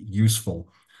quite useful.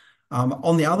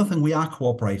 On the other thing, we are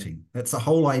cooperating. That's the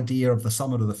whole idea of the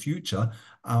Summit of the Future,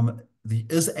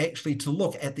 is actually to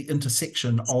look at the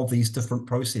intersection of these different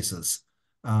processes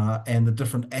and the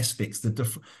different aspects,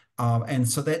 and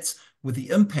so that's with the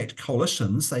ImPACT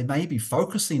coalitions, they may be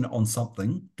focusing on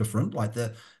something different, like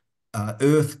the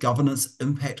Earth Governance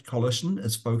Impact Coalition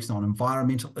is focusing on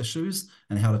environmental issues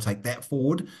and how to take that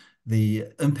forward. The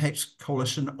ImPACT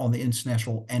Coalition on the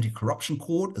International Anti-Corruption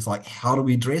Court is like, how do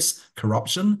we address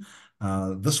corruption?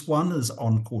 This one is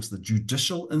on, of course, the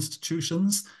judicial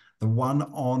institutions. The one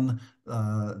on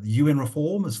UN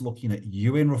reform is looking at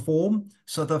UN reform.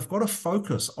 So they've got to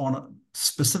focus on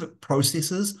specific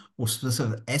processes or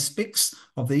specific aspects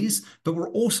of these, but we're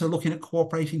also looking at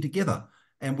cooperating together.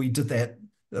 And we did that,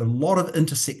 a lot of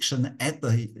intersection at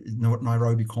the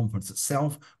Nairobi conference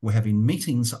itself. We're having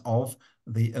meetings of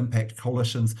the ImPACT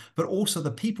coalitions, but also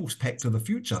the People's Pact of the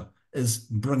Future is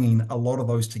bringing a lot of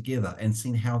those together and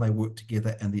seeing how they work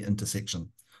together and the intersection.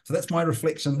 So that's my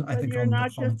reflection, I think, on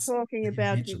the comments that you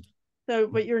mentioned.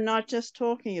 But you're not just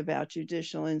talking about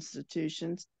judicial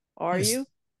institutions, are you?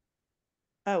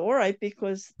 Oh, all right,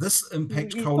 because this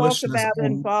ImPACT you coalition talk about is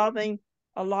involving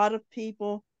a lot of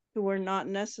people who are not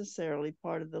necessarily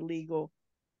part of the legal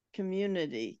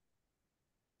community.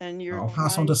 And you're I'll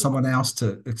pass on to someone else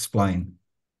to explain.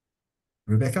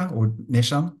 Rebecca or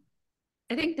Neshan?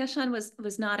 I think Neshan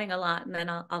was nodding a lot, and then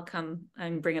I'll come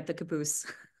and bring up the caboose.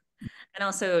 And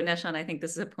also, Neshan, I think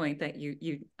this is a point that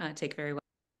you take very well.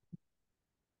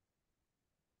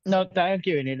 No, thank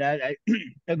you, Enid. I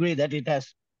agree that it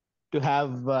has to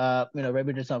have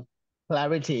remnants of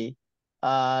clarity.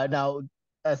 Now,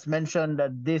 as mentioned,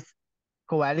 this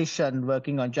coalition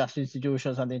working on just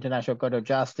institutions on the International Court of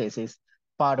Justice is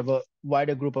part of a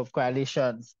wider group of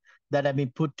coalitions that have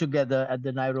been put together at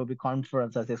the Nairobi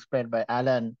conference, as explained by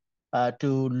Alan,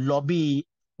 to lobby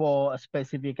for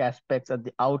specific aspects of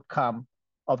the outcome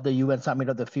of the UN Summit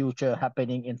of the Future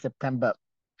happening in September.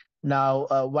 Now,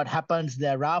 what happens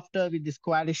thereafter with this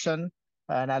coalition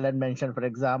And Alan mentioned, for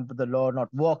example, the Law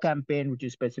Not War campaign, which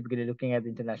is specifically looking at the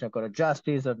International Court of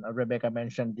Justice. And Rebecca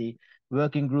mentioned the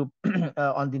working group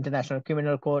on the International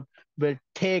Criminal Court will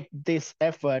take this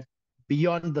effort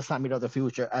beyond the Summit of the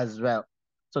Future as well.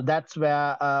 So that's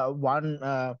where one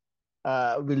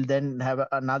will then have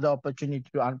another opportunity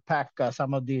to unpack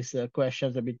some of these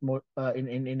questions a bit more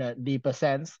in a deeper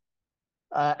sense.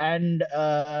 And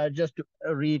just to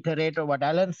reiterate what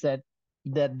Alan said,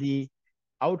 that the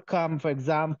outcome, for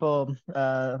example,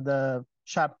 the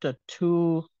chapter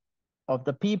 2 of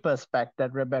the People's Pact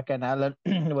that Rebecca and Alan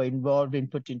were involved in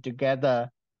putting together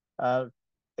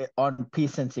on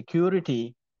peace and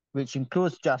security, which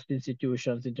includes just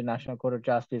institutions, International Court of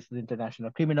Justice, the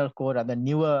International Criminal Court, and the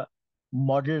newer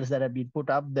models that have been put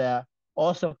up there,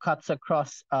 also cuts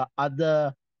across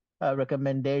other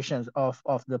recommendations of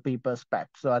the People's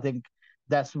Pact. So I think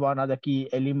that's one other key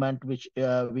element which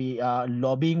we are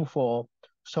lobbying for,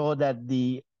 so that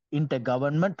the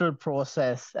intergovernmental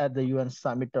process at the UN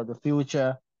Summit of the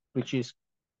Future, which is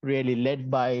really led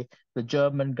by the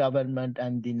German government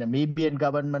and the Namibian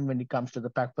government when it comes to the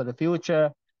Pact for the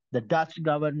Future, the Dutch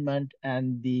government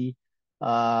and the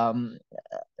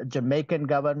Jamaican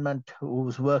government,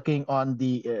 who's working on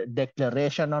the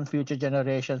Declaration on Future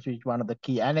Generations, which is one of the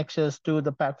key annexes to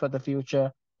the Pact for the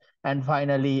Future. And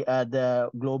finally,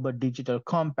 the Global Digital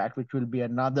Compact, which will be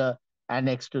another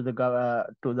annex to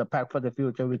the Pact for the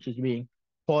Future, which is being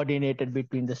coordinated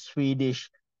between the Swedish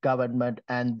government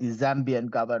and the Zambian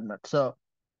government. So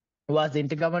whilst the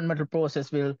intergovernmental process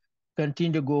will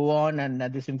continue to go on, and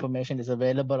this information is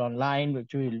available online,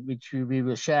 which we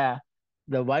will share,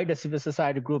 the wider civil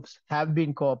society groups have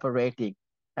been cooperating.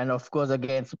 And of course,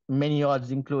 against many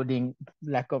odds, including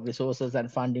lack of resources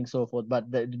and funding, so forth. But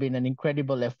there's been an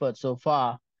incredible effort so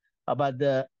far. But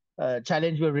the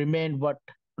challenge will remain what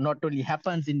not only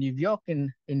happens in New York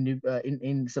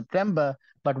in September,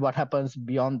 but what happens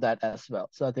beyond that as well.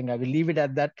 So I think I will leave it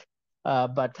at that.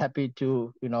 But happy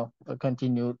to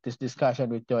continue this discussion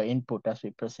with your input as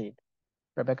we proceed.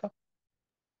 Rebecca?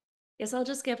 Yes, I'll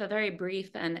just give a very brief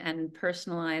and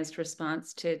personalized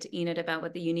response to Enid about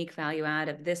what the unique value add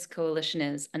of this coalition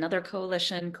is. Another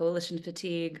coalition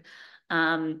fatigue.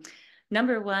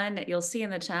 Number one, you'll see in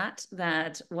the chat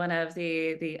that one of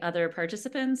the other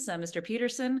participants, Mr.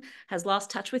 Peterson, has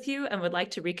lost touch with you and would like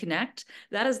to reconnect.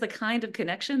 That is the kind of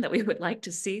connection that we would like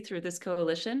to see through this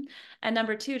coalition. And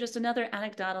number two, just another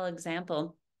anecdotal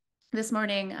example. This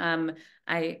morning,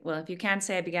 if you can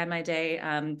say, I began my day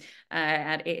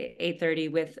at 8:30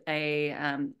 with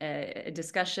a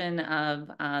discussion of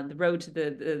the road to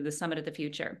the Summit of the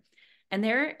Future. And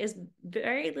there is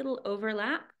very little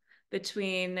overlap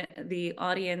between the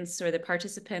audience or the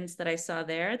participants that I saw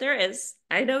there. There is,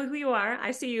 I know who you are,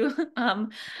 I see you,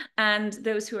 and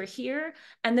those who are here,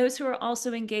 and those who are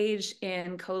also engaged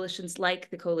in coalitions like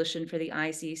the Coalition for the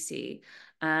ICC,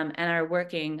 and are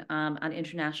working on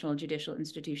international judicial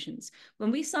institutions.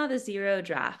 When we saw the zero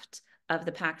draft of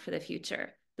the Pact for the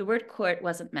Future, the word court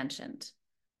wasn't mentioned.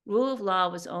 Rule of law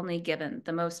was only given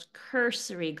the most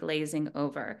cursory glazing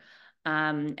over,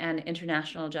 and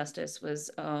international justice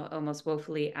was almost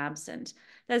woefully absent.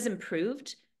 That has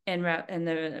improved in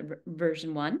the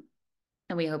version 1,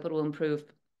 and we hope it will improve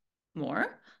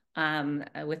more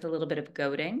with a little bit of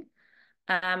goading.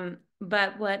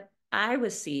 But what I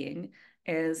was seeing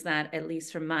is that, at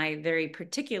least from my very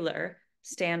particular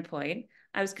standpoint,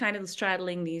 I was kind of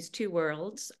straddling these two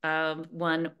worlds,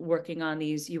 one working on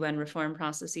these UN reform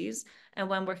processes, and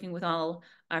one working with all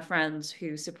our friends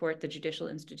who support the judicial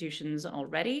institutions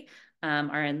already,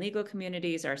 are in legal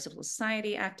communities, are civil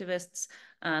society activists,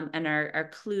 and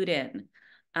are clued in.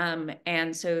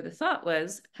 And so the thought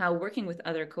was how working with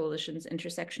other coalitions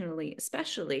intersectionally,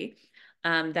 especially,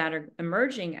 that are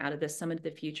emerging out of the Summit of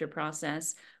the Future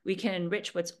process, we can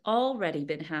enrich what's already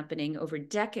been happening over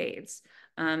decades,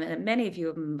 and that many of you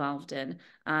have been involved in,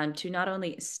 to not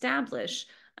only establish,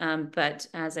 but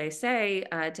as I say,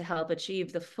 to help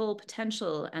achieve the full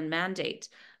potential and mandate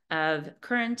of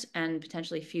current and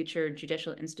potentially future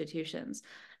judicial institutions.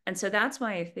 And so that's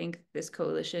why I think this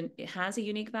coalition, it has a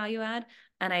unique value add.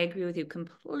 And I agree with you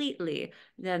completely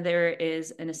that there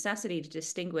is a necessity to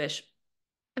distinguish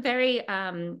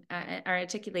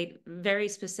articulate very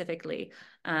specifically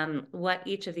what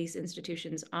each of these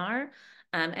institutions are.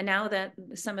 And now that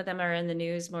some of them are in the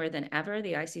news more than ever,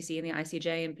 the ICC and the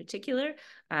ICJ in particular,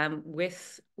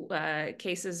 with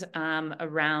cases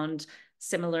around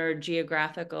similar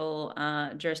geographical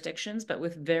jurisdictions, but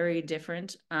with very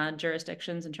different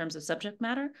jurisdictions in terms of subject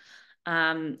matter.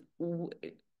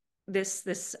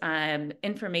 this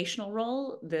informational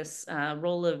role, this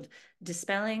role of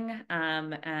dispelling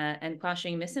and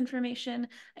quashing misinformation,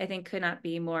 I think could not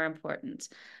be more important.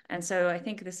 And so I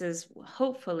think this is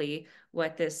hopefully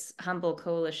what this humble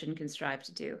coalition can strive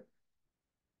to do.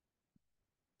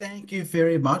 Thank you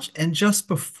very much. And just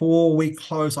before we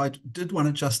close, I did want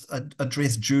to just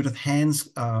address Judith Hand's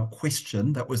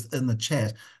question that was in the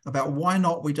chat about why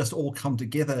not we just all come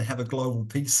together to have a global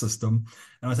peace system.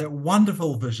 And I said,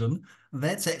 wonderful vision.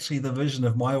 That's actually the vision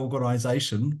of my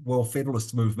organization, World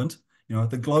Federalist Movement. You know,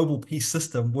 the global peace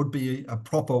system would be a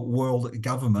proper world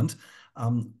government.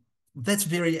 That's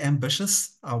very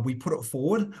ambitious. We put it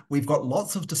forward. We've got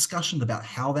lots of discussion about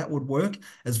how that would work.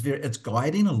 It's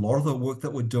guiding a lot of the work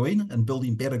that we're doing and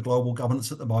building better global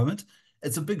governance at the moment.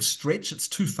 It's a big stretch. It's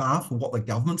too far for what the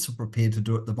governments are prepared to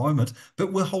do at the moment,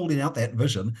 but we're holding out that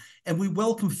vision, and we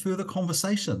welcome further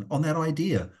conversation on that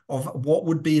idea of what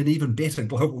would be an even better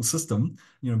global system,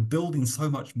 you know, building so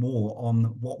much more on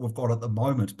what we've got at the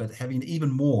moment, but having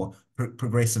even more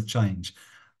progressive change.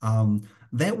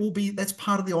 That's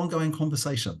part of the ongoing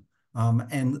conversation.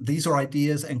 And these are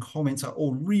ideas and comments are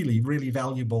all really, really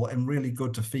valuable and really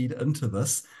good to feed into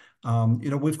this. You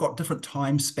know, we've got different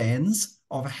time spans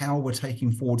of how we're taking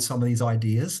forward some of these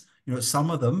ideas. You know, some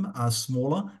of them are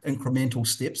smaller, incremental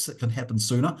steps that can happen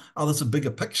sooner. Others are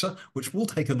bigger picture, which will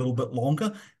take a little bit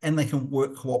longer, and they can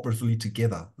work cooperatively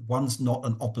together. One's not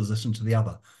in opposition to the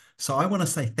other. So I want to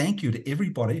say thank you to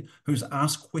everybody who's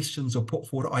asked questions or put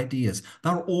forward ideas.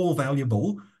 They're all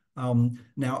valuable.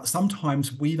 Now,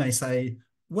 sometimes we may say,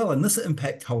 well, in this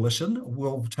ImPACT coalition,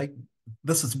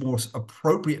 this is more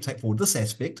appropriate to take forward this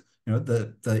aspect, you know,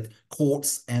 the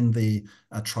courts and the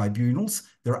tribunals.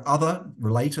 There are other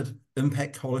related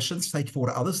ImPACT coalitions, take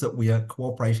forward others that we are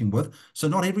cooperating with. So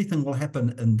not everything will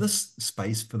happen in this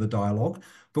space for the dialogue,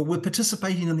 but we're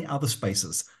participating in the other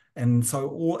spaces. And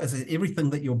so everything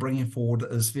that you're bringing forward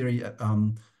is very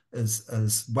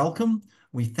is welcome.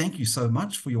 We thank you so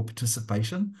much for your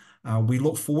participation. We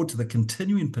look forward to the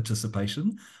continuing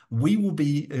participation. We will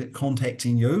be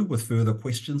contacting you with further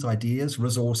questions, ideas,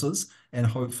 resources, and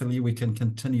hopefully we can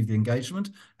continue the engagement.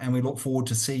 And we look forward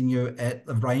to seeing you at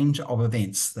the range of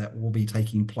events that will be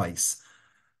taking place.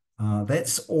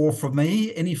 That's all from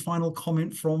me. Any final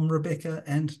comment from Rebecca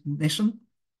and Neshan?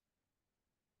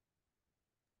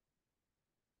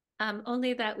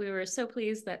 Only that we were so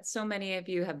pleased that so many of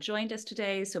you have joined us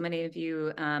today. So many of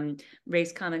you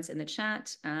raised comments in the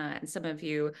chat, and some of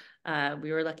you,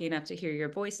 we were lucky enough to hear your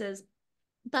voices.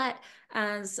 But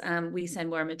as we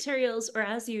send more materials, or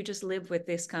as you just live with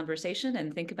this conversation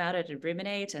and think about it and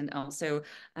ruminate, and also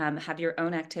have your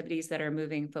own activities that are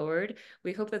moving forward,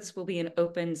 we hope that this will be an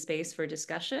open space for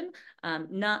discussion,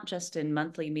 not just in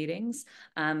monthly meetings,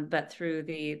 but through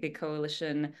the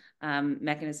coalition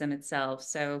mechanism itself.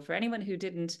 So for anyone who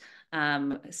didn't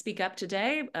speak up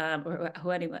today,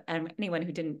 or anyone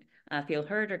who didn't feel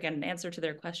heard or get an answer to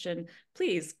their question,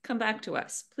 please come back to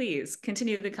us. Please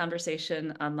continue the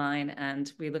conversation online,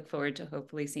 and we look forward to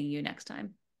hopefully seeing you next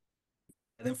time.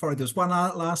 And then there's one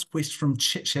last question from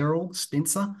Cheryl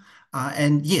Spencer.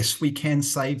 And yes, we can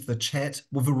save the chat.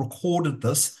 We've recorded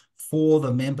this for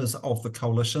the members of the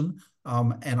coalition.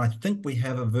 And I think we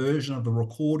have a version of the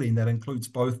recording that includes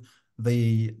both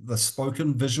the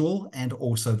spoken visual and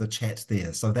also the chat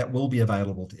there. So that will be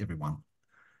available to everyone.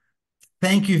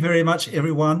 Thank you very much,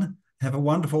 everyone. Have a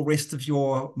wonderful rest of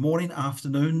your morning,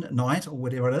 afternoon, night, or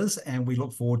whatever it is. And we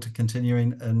look forward to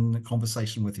continuing in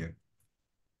conversation with you.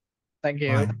 Thank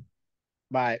you. Bye.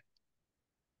 Bye.